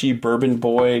Scotchy Bourbon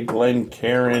Boy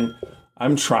Glencairn.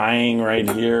 I'm trying right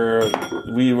here.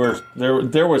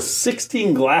 There was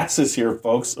 16 glasses here,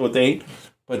 folks, with 8,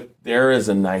 but there is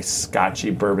a nice Scotchy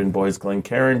Bourbon Boys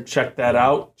Glencairn. Check that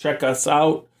out. Check us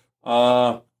out.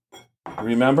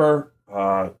 Remember,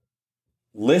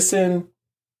 listen,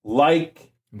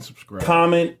 like, and subscribe.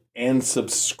 Comment, and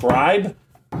subscribe.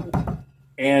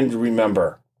 And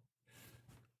remember,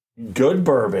 good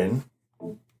bourbon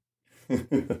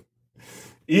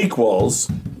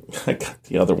equals... I got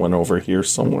the other one over here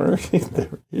somewhere.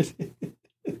 There it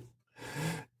is.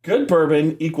 Good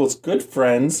bourbon equals good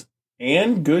friends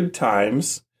and good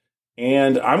times.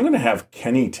 And I'm going to have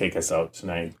Kenny take us out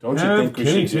tonight. Don't you think we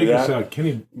should do that? Us out.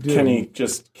 Kenny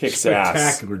just kicks ass.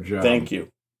 Spectacular job. Thank you.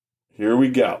 Here we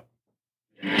go.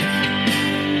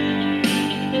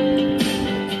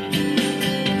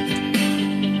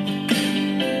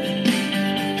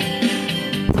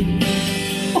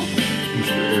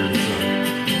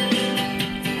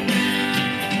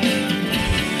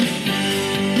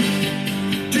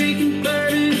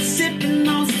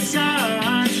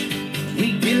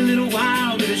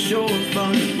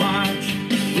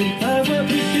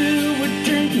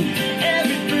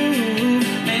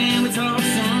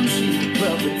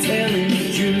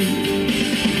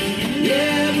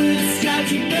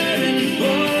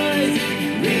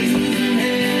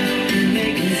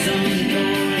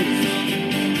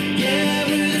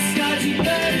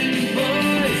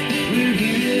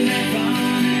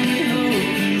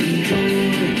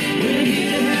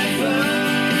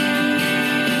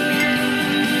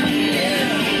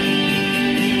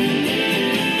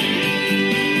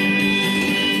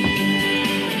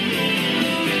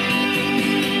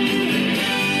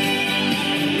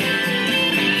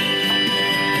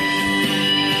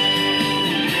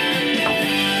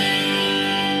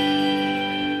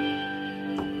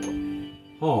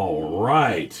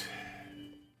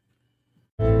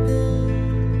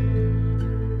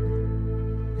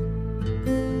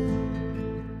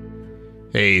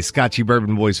 Hey, Scotchy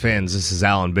Bourbon Boys fans, this is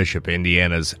Alan Bishop,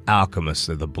 Indiana's alchemist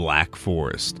of the Black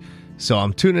Forest. So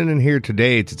I'm tuning in here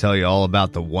today to tell you all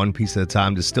about the One Piece at a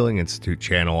Time Distilling Institute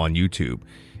channel on YouTube.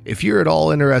 If you're at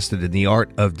all interested in the art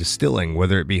of distilling,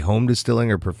 whether it be home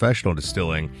distilling or professional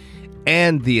distilling,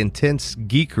 and the intense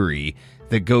geekery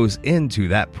that goes into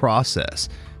that process,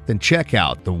 then check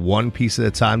out the One Piece at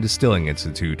a Time Distilling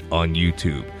Institute on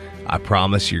YouTube. I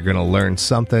promise you're going to learn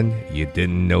something you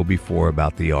didn't know before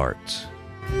about the arts.